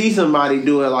 if you see somebody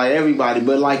do it, like, everybody.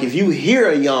 But, like, if you hear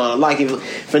a yawn, like, if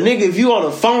you on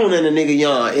the phone and a nigga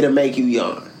yawn, it'll make you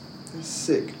yawn. That's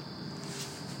sick.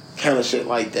 Kind of shit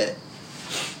like that.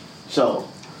 So,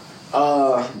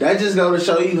 that just go to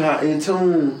show you how in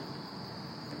tune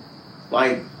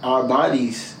like our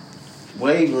bodies'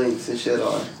 wavelengths and shit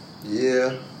are.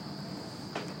 Yeah.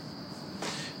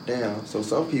 Damn. So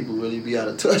some people really be out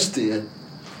of touch then.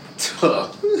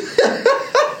 Niggas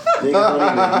don't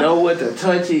even know what the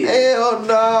touch is. Hell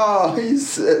no. He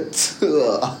said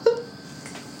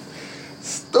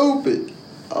stupid.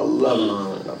 I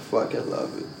love it. I fucking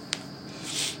love it.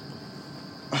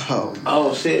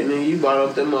 Oh shit, nigga, you brought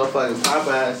up them motherfucking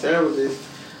Popeye sandwiches.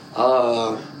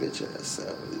 Bitch ass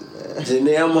sandwiches, man.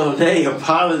 Janelle Monáe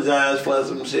apologized for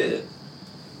some shit.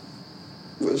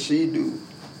 What she do?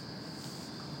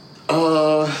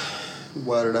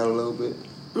 Wired it out a little bit.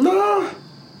 No.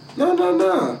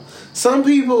 Some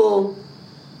people,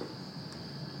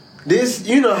 this,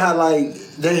 you know how like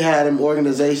they had them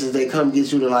organizations, they come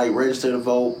get you to like register to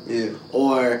vote. Yeah.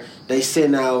 Or they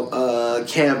send out a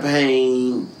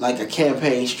campaign, like a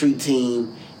campaign street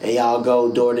team, and y'all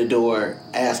go door to door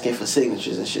asking for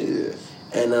signatures and shit. Yeah.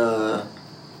 And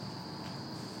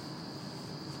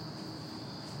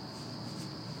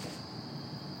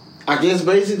I guess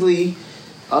basically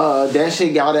that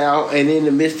shit got out, and in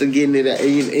the midst of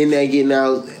getting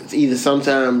out, either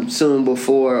sometime soon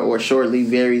before or shortly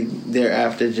very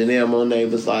thereafter, Janelle Monáe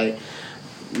was like,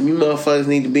 "You motherfuckers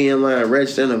need to be in line,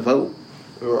 register and vote."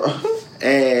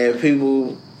 And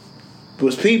people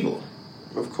was people.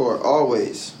 Of course,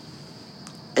 always.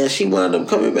 And she wound up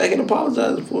coming back and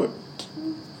apologizing for it.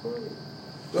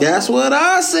 That's what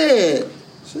I said.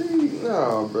 See,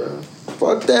 no, bro.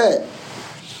 Fuck that.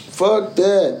 Fuck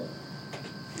that.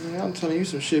 Man, I'm telling you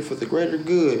some shit for the greater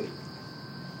good.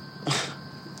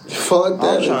 Fuck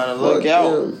that. I'm trying to look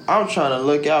out. Them. I'm trying to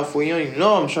look out for you. You don't even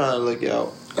know I'm trying to look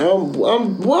out.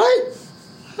 I'm what?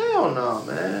 Hell no,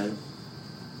 man.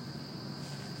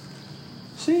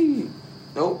 See,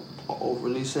 nope.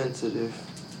 Overly sensitive.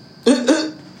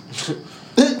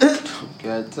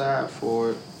 Got time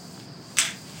for it.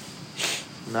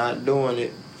 Not doing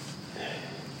it.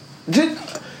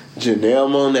 Janelle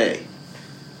Monáe.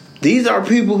 These are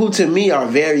people who, to me, are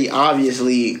very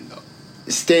obviously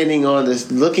standing on this,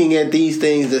 looking at these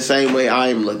things the same way I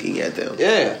am looking at them.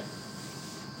 Yeah.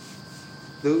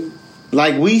 Dude.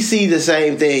 Like, we see the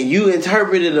same thing. You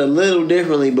interpret it a little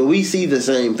differently, but we see the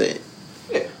same thing.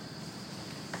 Yeah.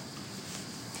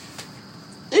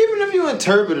 Even if you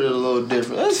interpret it a little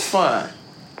different, that's fine.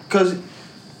 Because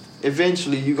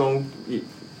eventually a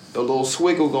little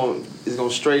swiggle is gonna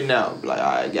straighten out. Like,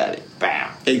 all right, got it. Bam.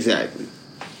 Exactly.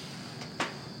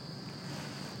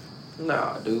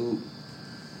 Nah, dude.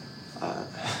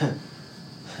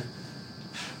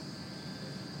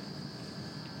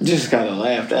 Just kind of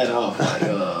laughed that off. Like,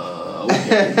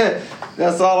 okay.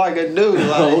 That's all I could do.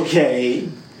 Like, okay.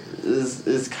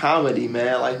 It's comedy,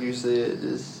 man. Like you said,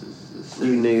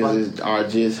 you niggas are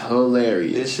just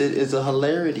hilarious. This shit is a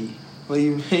hilarity. What do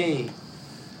you mean?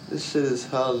 This shit is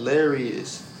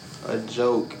hilarious. A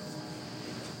joke.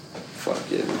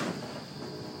 Fucking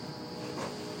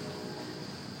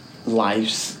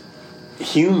life's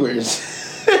humors.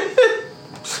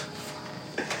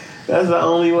 That's the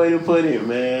only way to put it,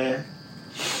 man.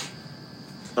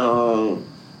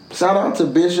 Shout out to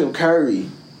Bishop Curry.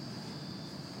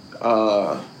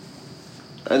 That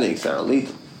nigga sound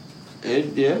lethal.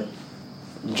 Yeah.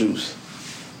 Juice.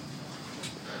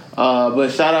 But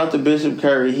shout out to Bishop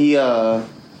Curry. He a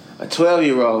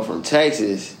 12-year-old from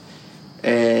Texas,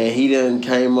 and he done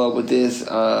came up with this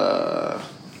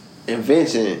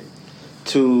invention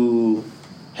to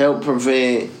help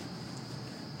prevent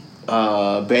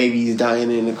babies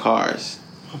dying in the cars.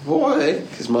 Boy.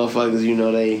 Because motherfuckers, you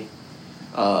know, they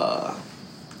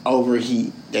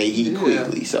overheat. They heat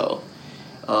quickly. So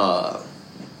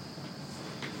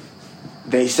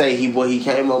they say he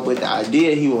came up with the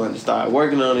idea. He wanted to start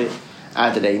working on it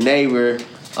after their neighbor,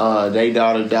 their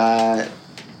daughter died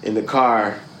in the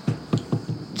car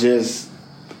just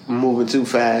moving too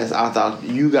fast. I thought,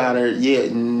 you got her. Yeah,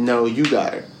 no, you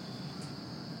got her.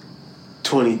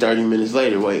 20, 30 minutes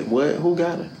later, wait, what? Who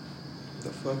got her? The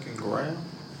fucking ground.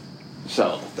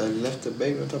 So they left the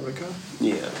baby on top of the car?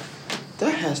 Yeah.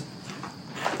 That has...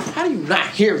 How do you not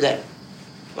hear that?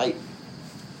 Like...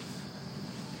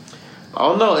 I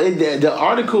don't know. The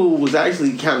article was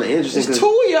actually kind of interesting. It's 2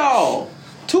 of y'all.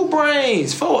 2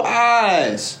 brains, 4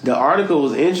 eyes. The article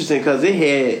was interesting because it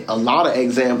had a lot of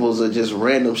examples of just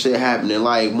random shit happening.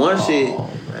 Like, one shit...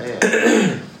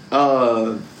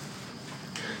 Man.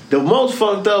 The most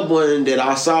fucked up one that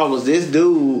I saw was this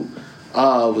dude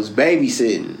was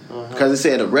babysitting. Because it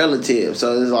said a relative.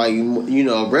 So it's like, you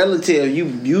know, a relative,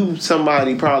 you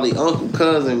somebody, probably uncle,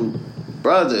 cousin,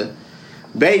 brother,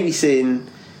 babysitting.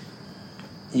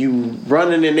 You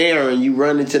running in there and you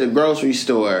run into the grocery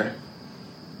store.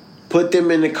 put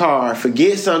them in the car,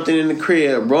 forget something in the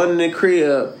crib, run in the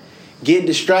crib, get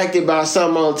distracted by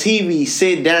something on TV,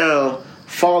 sit down,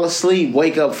 fall asleep,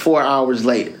 wake up 4 hours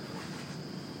later.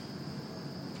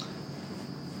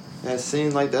 That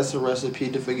seems like that's a recipe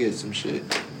to forget some shit.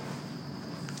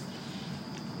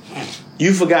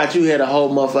 You forgot you had a whole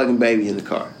motherfucking baby in the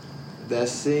car. That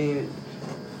seems...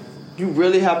 You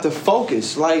really have to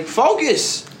focus. Like,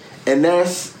 focus! And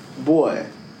that's... Boy.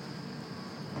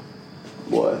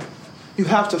 You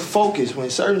have to focus when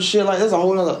certain shit like... There's a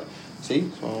whole other... See?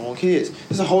 That's why I don't want kids.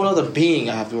 There's a whole other being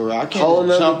I have to worry about. I can't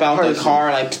jump out the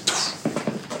car like...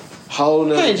 Whole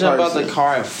nother I can't jump person. out the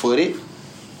car and foot it.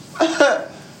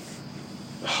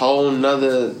 Whole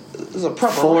nother There's a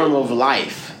form of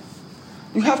life.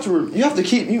 You have to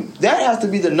keep that has to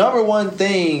be the number one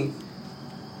thing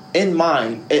in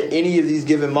mind at any of these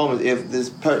given moments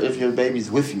if your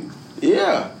baby's with you.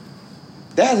 Yeah.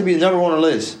 That has to be the number one on the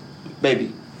list,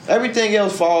 baby. Everything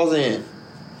else falls in.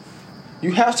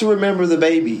 You have to remember the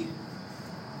baby.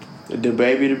 The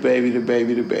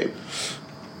baby.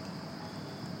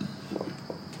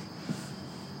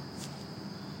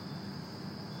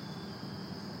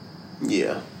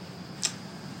 Yeah.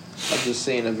 I've just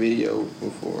seen a video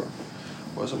before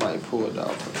where somebody pulled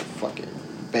out from the fucking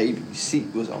baby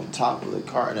seat was on top of the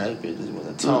car and that bitch just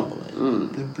went tumbling.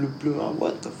 Bloop, bloop, bloop. I'm,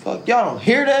 what the fuck? Y'all don't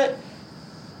hear that?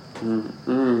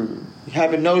 You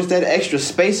haven't noticed that extra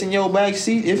space in your back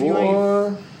seat if you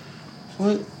ain't...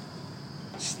 What?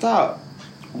 Stop.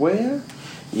 Where?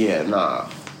 Yeah, nah.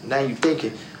 Now you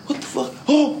thinking, what the fuck?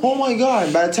 Oh my God.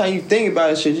 And by the time you think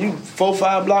about it, shit, you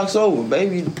 4-5 blocks over,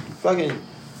 baby. Fucking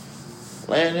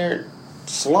laying there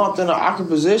slumped in an awkward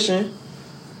position.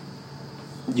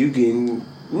 You getting...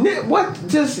 What?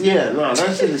 Just, yeah, no,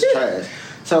 that shit is trash.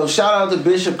 So, shout out to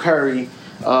Bishop Curry.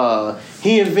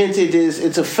 He invented this.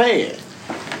 It's a fan.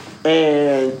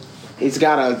 And it's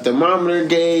got a thermometer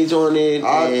gauge on it.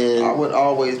 I would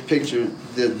always picture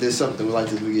that there's something like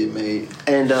this would get made.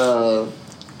 And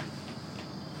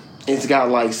it's got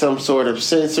like some sort of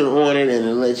sensor on it, and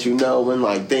it lets you know when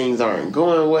like things aren't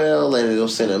going well, and it'll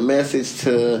send a message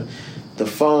to the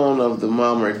phone of the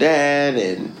mom or dad,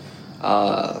 and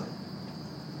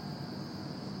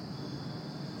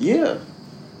yeah,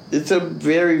 it's a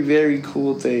very, very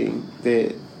cool thing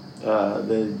that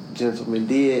the gentleman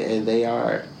did, and they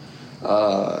are.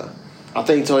 I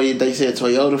think they said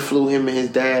Toyota flew him and his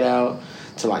dad out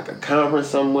to like a conference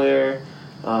somewhere.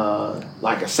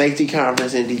 Like a safety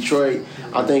conference in Detroit.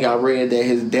 I think I read that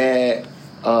his dad,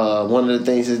 one of the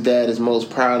things his dad is most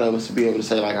proud of is to be able to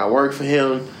say, like, I work for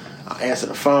him, I answer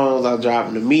the phones, I drive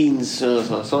him to meetings, so.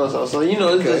 You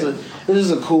know, this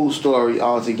is a cool story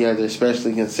altogether,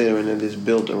 especially considering that it's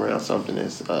built around something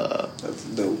that's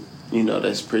dope. You know,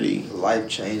 that's pretty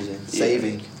life-changing,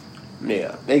 saving.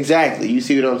 Yeah, exactly. You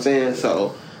see what I'm saying?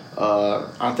 So,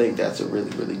 I think that's a really,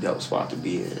 really dope spot to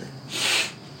be in.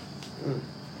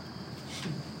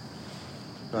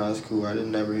 No, that's cool. I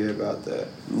didn't never hear about that.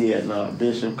 Yeah, no,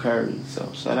 Bishop Curry. So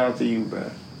shout out to you,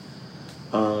 bro.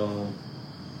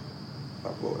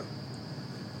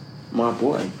 My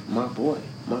boy.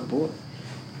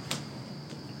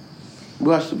 You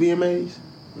watch the VMAs?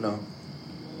 No.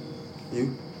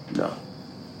 You? No.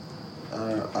 I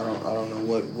don't know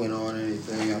what went on or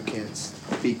anything. I can't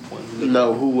speak one.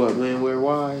 No, who, what, when, where,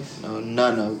 whys? No,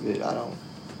 none of it. I don't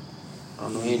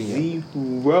know any of it.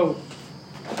 Who wrote?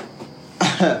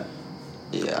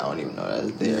 Yeah, I don't even know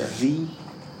that's there.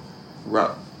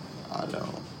 Rock. I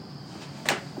don't.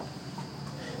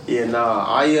 Yeah, nah,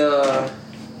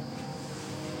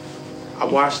 I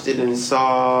watched it and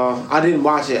saw. I didn't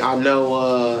watch it. I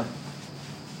know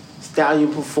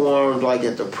Stallion performed like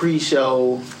at the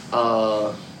pre-show,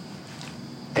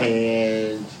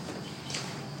 and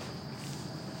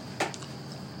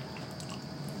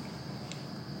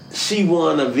she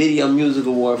won a Video Music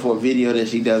Award for a video that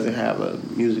she doesn't have a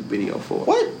music video for.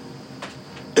 What?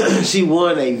 She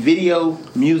won a Video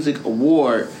Music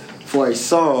Award for a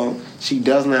song she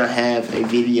does not have a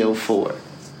video for.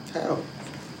 How?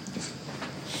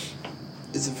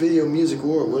 It's a Video Music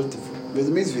Award. Where's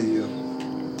the music video?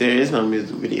 There is no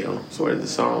music video for the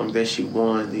song that she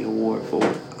won the award for.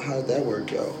 How did that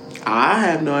work out? I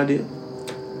have no idea.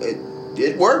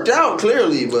 It worked out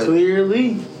clearly, but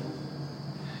clearly,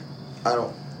 I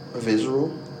don't. A visual,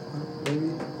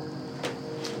 maybe.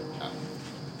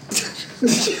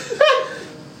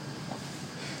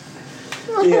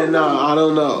 Yeah, no, I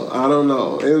don't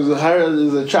know. It was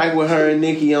a track with her and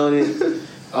Nicki on it.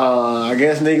 I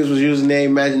guess niggas was using their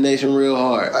imagination real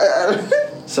hard.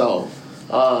 So,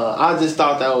 I just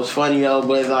thought that was funny though,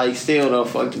 but like still though,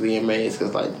 fuck the VMAs,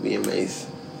 cause like the VMAs,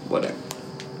 whatever.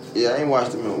 Yeah, I ain't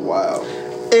watched them in a while.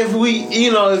 If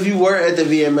you were at the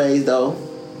VMAs though,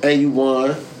 and you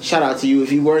won, shout out to you.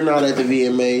 If you were not at the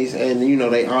VMAs and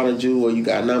they honored you or you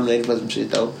got nominated for some shit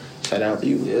though, shout out to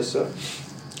you. Yes, sir.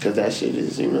 Cause that shit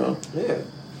is, Yeah.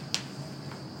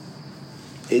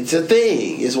 It's a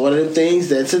thing. It's one of them things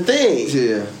that's a thing.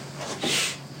 Yeah.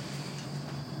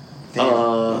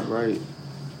 Damn, right.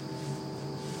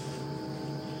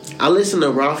 I listened to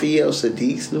Raphael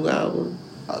Sadiq's new album.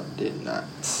 I did not.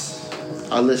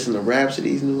 I listened to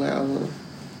Rhapsody's new album.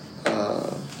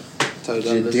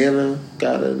 Jadena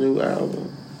got a new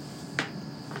album.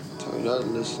 Told you I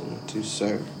listened to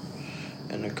Sir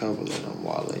and a couple of them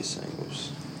Wale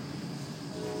singles.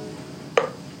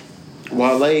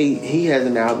 Wale, he has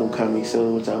an album coming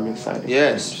soon, which I'm excited.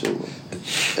 Yes. Sure.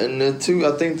 And I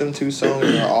think them 2 songs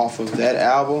are off of that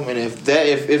album. And if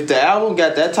the album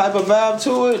got that type of vibe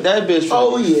to it, that bitch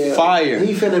fire.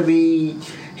 He finna be.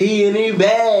 He in his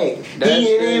bag.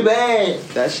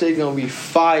 That shit gonna be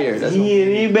fire. He in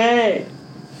his bag.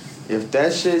 If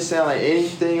that shit sound like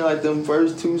anything like them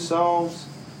first 2 songs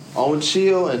on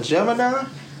Chill and Gemini,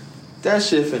 that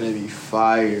shit finna be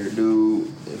fire,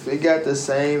 dude. If it got the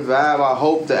same vibe, I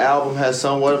hope the album has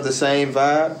somewhat of the same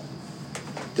vibe.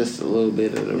 Just a little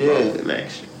bit of the road in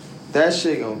action. That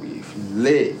shit gonna be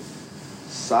lit.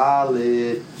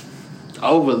 Solid.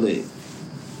 Overlit.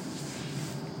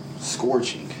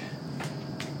 Scorching.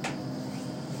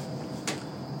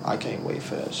 I can't wait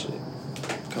for that shit.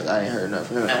 Cause I ain't heard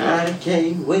nothing from him. I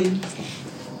can't wait.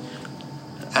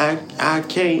 I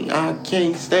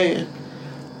can't stand.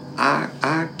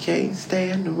 I can't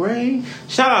stand the rain.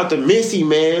 Shout out to Missy,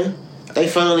 man. They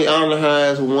finally honored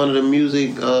her as one of the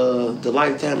music, the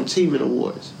Lifetime Achievement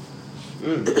Awards.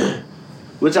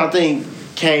 Which I think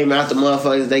came out the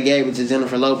motherfuckers. They gave it to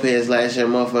Jennifer Lopez last year.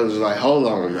 Motherfuckers was like, hold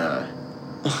on now.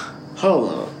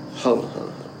 Hold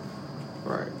on.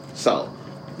 Right. So,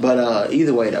 but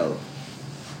either way though,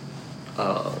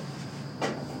 I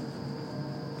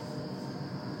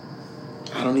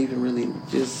don't even really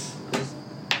just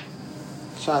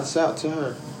shouts out to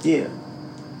her. Yeah.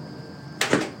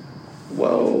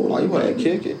 Whoa. Why you want to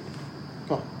kick it?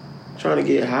 Come on. Trying to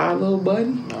get high, little buddy?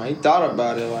 No, he thought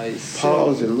about it like...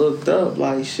 Paused and looked up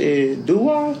like, shit, do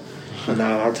I?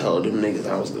 Nah, I told them niggas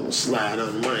I was going to slide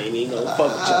on them. I ain't even going to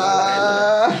fuck with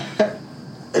y'all right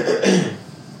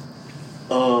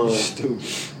now. Stupid.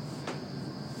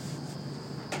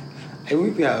 Hey, we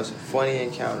be having some funny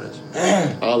encounters.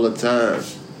 All the time.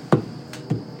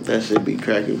 That shit be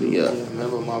cracking me up. Yeah,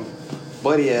 remember my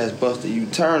buddy ass busted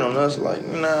U-turn on us like,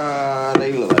 nah,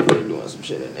 they look like they doing some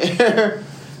shit in there.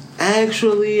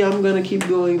 Actually, I'm gonna keep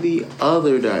going the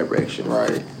other direction.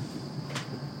 Right.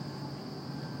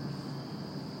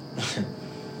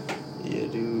 Yeah,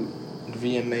 dude.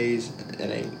 VMAs,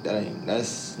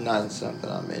 that's not something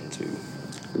I'm into.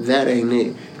 That ain't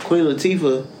it. Queen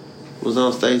Latifah was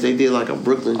on stage. They did like a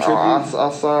Brooklyn tribute.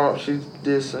 I saw she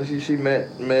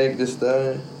met Meg Thee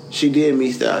Stallion. She did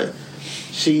meet Stallion.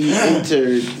 She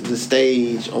entered the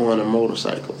stage on a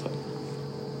motorcycle.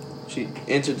 She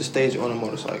entered the stage on a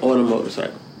motorcycle. On a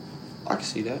motorcycle. I can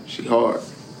see that. She hard.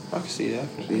 I can see that.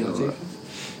 She hard.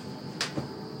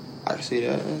 I can see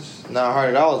that. It's not hard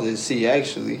at all to see,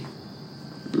 actually.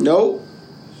 Nope.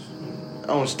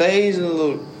 On stage and a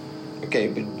little... Okay,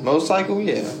 but motorcycle,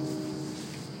 yeah.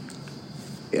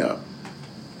 Yeah.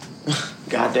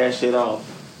 Got that shit off.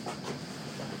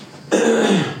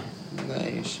 That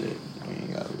ain't shit. We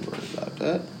ain't gotta worry about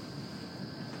that.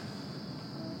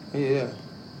 Yeah.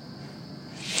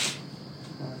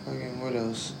 Fucking what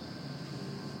else?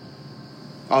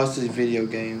 Oh, it's this video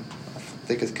game. I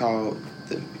think it's called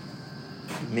The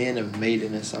Men of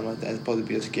Maiden or something like that. It's supposed to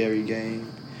be a scary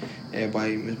game.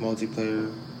 Everybody is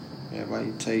multiplayer.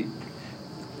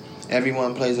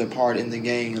 Everyone plays a part in the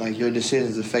game. Like, your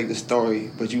decisions affect the story,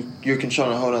 but you're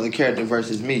controlling a whole other character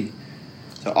versus me.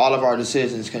 So all of our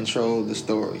decisions control the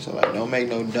story. So like, don't make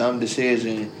no dumb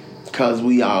decision. Cause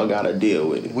we all gotta deal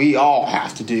with it. We all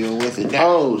have to deal with it now.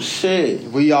 Oh shit.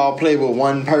 We all play with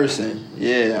one person.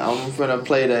 Yeah, I'm finna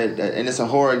play that, and it's a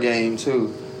horror game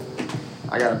too.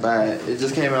 I gotta buy it. It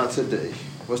just came out today.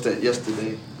 What's that?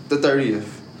 Yesterday, the 30th.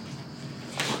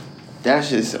 That's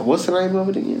just. What's the name of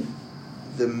it again?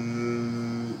 The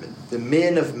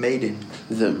Men of Maiden.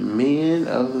 The Men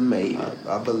of Maiden.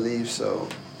 I believe so.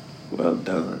 Well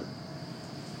done.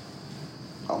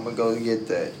 I'm gonna go get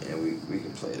that, and we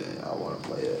can play that. I want to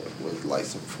play that with like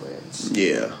some friends.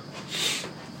 Yeah.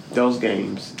 Those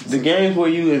games. The games where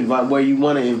you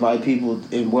want to invite people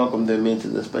and welcome them into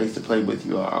the space to play with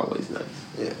you are always nice.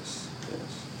 Yes.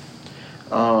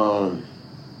 Man,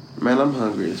 I'm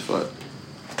hungry as fuck.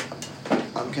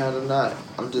 I'm I'm kind of not.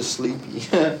 I'm just sleepy.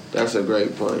 That's a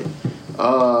great point.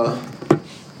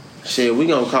 Shit, we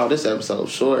gonna call this episode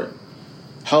short.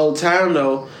 Whole time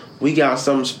though, we got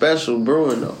something special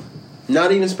brewing though.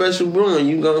 Not even special brewing.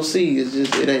 You gonna see? It's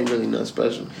just it ain't really nothing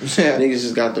special. Yeah. Niggas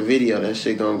just got the video. That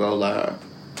shit gonna go live.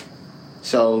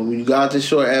 So you got the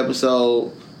short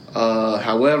episode.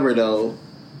 However though,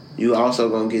 you also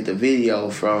gonna get the video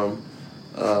from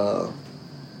the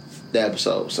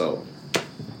episode. So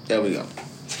there we go.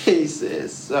 He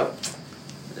says so.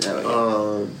 There we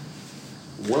go.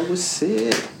 What was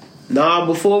said? Nah,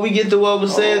 before we get to what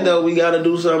was said though, we gotta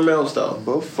do something else though.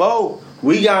 Before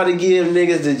We gotta give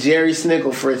niggas the Jerry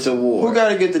Snickle Fritz Award. who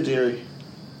gotta get the Jerry?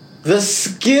 The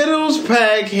Skittles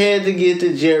pack had to get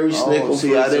the Jerry Snickle See,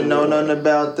 Fritz I didn't know Award. nothing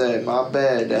about that. My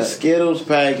bad. The That Skittles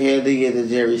pack had to get the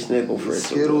Jerry Snickle Fritz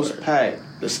Skittles Award. pack.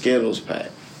 The Skittles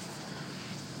pack.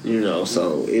 You know,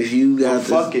 so if you got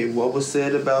Fuck it. What was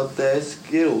said about that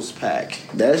Skittles pack?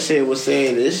 that shit was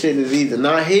saying this shit is either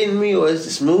not hitting me or it's the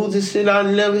smoothest shit I've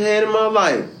never had in my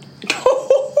life.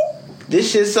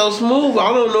 This shit's so smooth,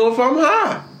 I don't know if I'm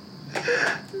high.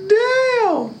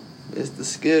 Damn. It's the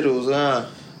Skittles, huh?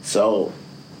 So,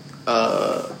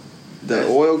 The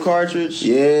oil cartridge?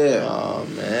 yeah. Oh,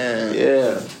 man.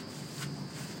 Yeah.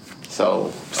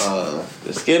 So,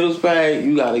 the Skittles pack,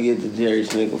 you gotta get the Jerry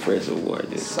Snickle Fritz Award.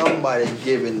 Dude. Somebody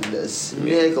giving the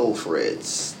Snickle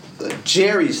Fritz. The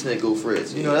Jerry Snickle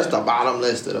Fritz. You know, that's the bottom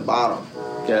list of the bottom.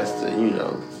 That's the, you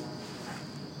know.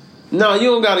 No, you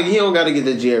don't gotta get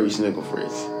the Jerry Snickle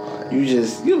Fritz. Alright. You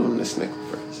just give him the Snickle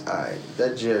Fritz. Alright,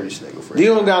 that Jerry Snickle Fritz. You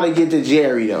don't gotta get the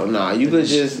Jerry though. Nah, you could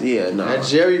just nah. That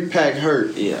Jerry pack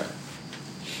hurt. Yeah.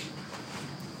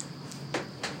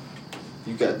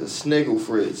 You got the Snickle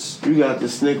Fritz. You got the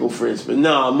Snickle Fritz, but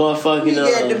nah,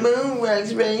 motherfucking moon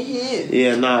rocks right here.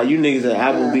 yeah, nah, you niggas at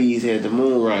Applebee's had the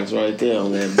moon rocks right there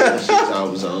on that bullshit I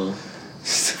was on.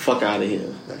 Fuck out of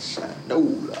here. That's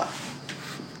Shinola.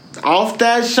 Off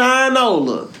that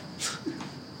Shinola.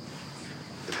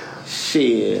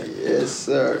 Shit. Yes,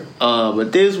 sir.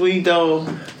 But this week though,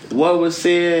 what was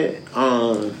said,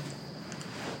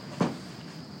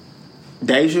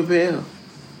 Dave Chappelle.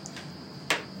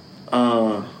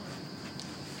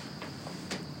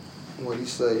 What'd he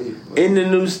say? In the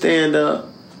new stand up,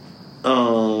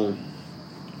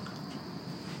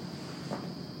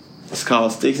 it's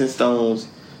called Sticks and Stones.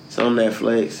 It's on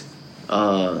Netflix.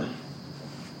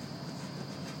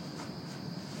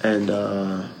 And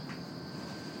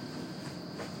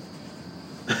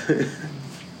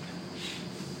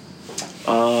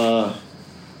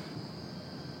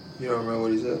You don't remember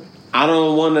what he said? I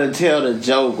don't want to tell the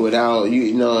joke without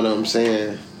you know what I'm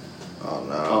saying. Oh,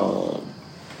 no. Um,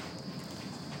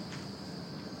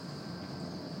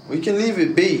 We can leave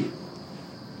it be.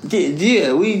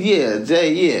 yeah, We can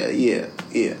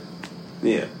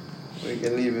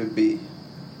leave it be.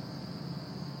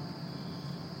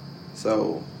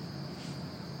 So,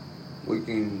 we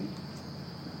can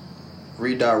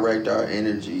redirect our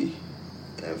energy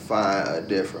and find a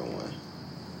different one.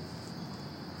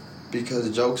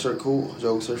 Because jokes are cool.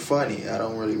 Jokes are funny. I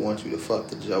don't really want you to fuck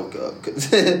the joke up. Cause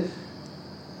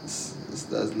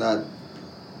that's not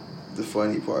the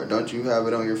funny part. Don't you have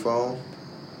it on your phone?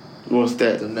 What's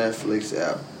that? The Netflix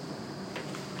app.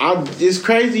 It's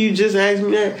crazy you just asked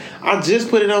me that. I just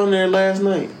put it on there last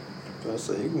night. I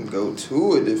say you can go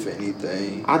to it if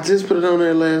anything. I just put it on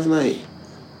there last night.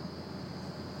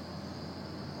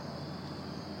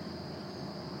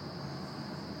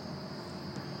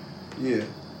 Yeah.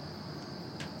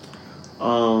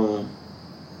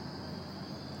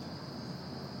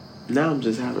 Now I'm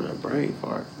just having a brain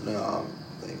fart. No, I'm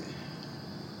thinking.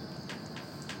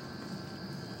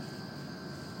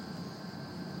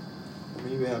 I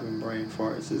mean, you be having brain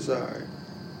farts. It's alright.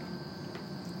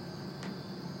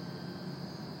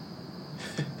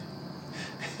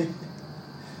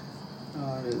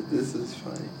 Oh, this is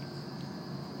funny.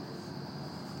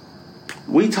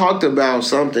 We talked about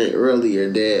something earlier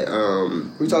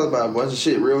that We talked about a bunch of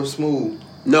shit real smooth.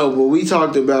 no, but we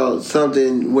talked about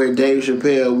something where Dave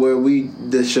Chappelle, where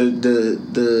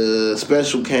the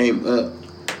special came up,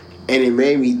 and it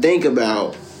made me think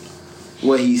about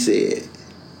what he said,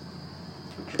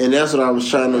 and that's what I was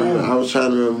trying to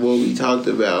remember what we talked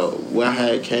about. What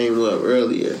had came up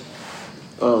earlier.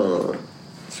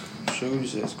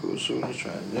 Shooters at school shooters,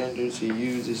 transgenders. He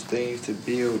uses things to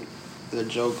build the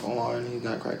joke on. He's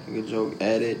not cracking a joke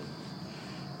at it.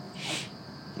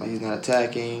 Like he's not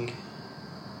attacking.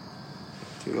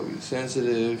 He's gonna be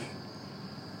sensitive.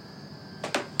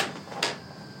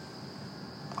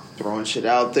 Throwing shit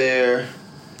out there.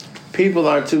 People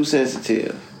are too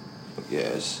sensitive.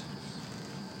 Yes.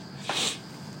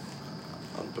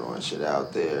 throwing shit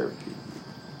out there.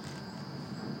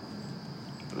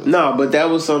 No, but that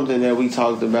was something that we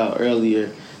talked about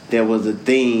earlier. That was a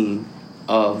theme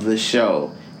of the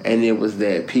show, and it was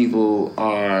that people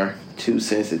are too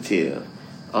sensitive.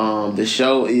 The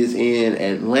show is in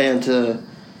Atlanta.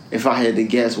 If I had to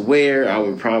guess where, I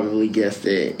would probably guess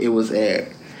that it was at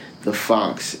the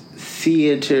Fox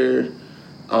Theater.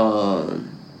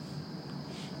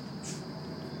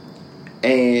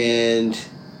 And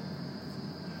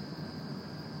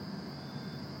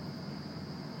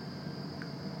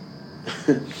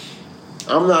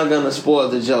I'm not gonna spoil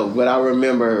the joke, but I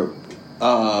remember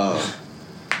but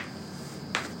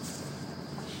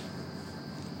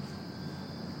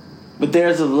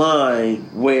there's a line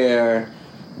where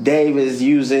Dave is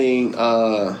using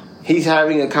he's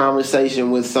having a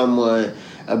conversation with someone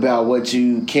about what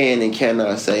you can and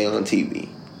cannot say on TV.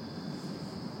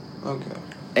 Okay.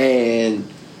 And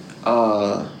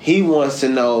he wants to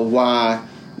know why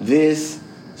this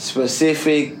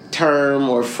specific term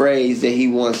or phrase that he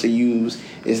wants to use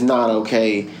is not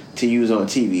okay to use on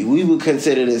TV. We would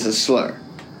consider this a slur.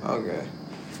 Okay.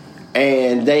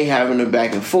 And they having a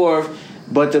back and forth,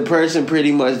 but the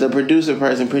producer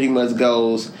person pretty much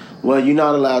goes, well, you're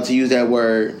not allowed to use that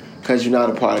word because you're not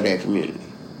a part of that community.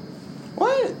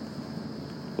 What?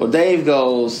 Well, Dave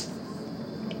goes,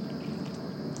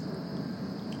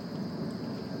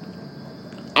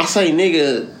 I say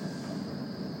nigga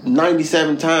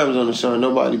 97 times on the show and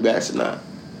nobody bats an eye.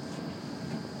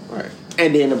 Right.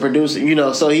 And then the producer,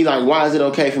 so he's like, why is it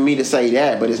okay for me to say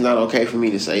that, but it's not okay for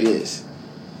me to say this?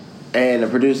 And the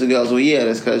producer goes, well, yeah,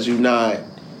 that's because you're not,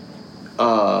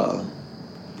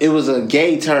 it was a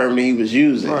gay term that he was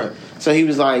using. Right. So he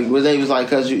was like, Dave was like,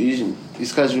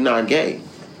 it's because you're not gay.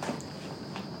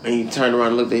 And he turned around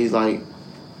and looked at he's like,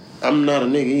 I'm not a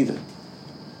nigga either.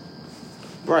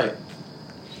 Right.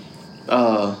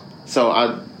 So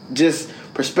I just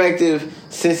perspective,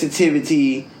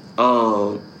 sensitivity,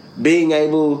 being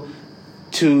able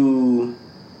to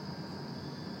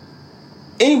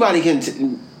anybody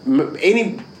can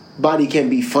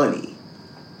be funny.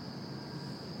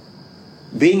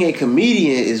 Being a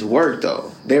comedian is work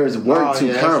though. There is work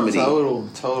to comedy.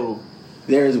 Total.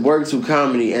 There is work to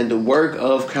comedy, and the work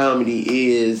of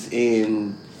comedy is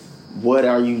in what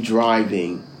are you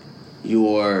driving.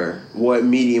 What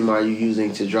medium are you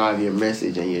using to drive your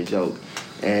message and your joke?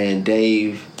 And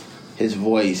Dave, his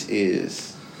voice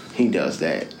he does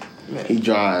that. Man. He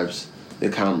drives the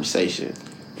conversation,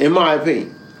 in my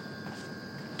opinion.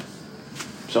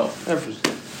 So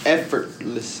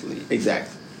effortlessly.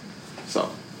 Exactly.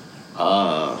 So,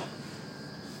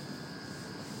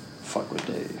 fuck with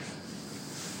Dave.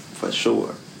 For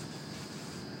sure.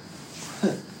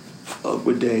 Fuck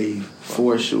with Dave.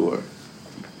 For sure.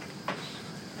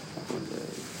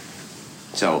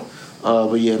 So,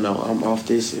 but yeah, no, I'm off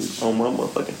this and on my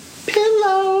motherfucking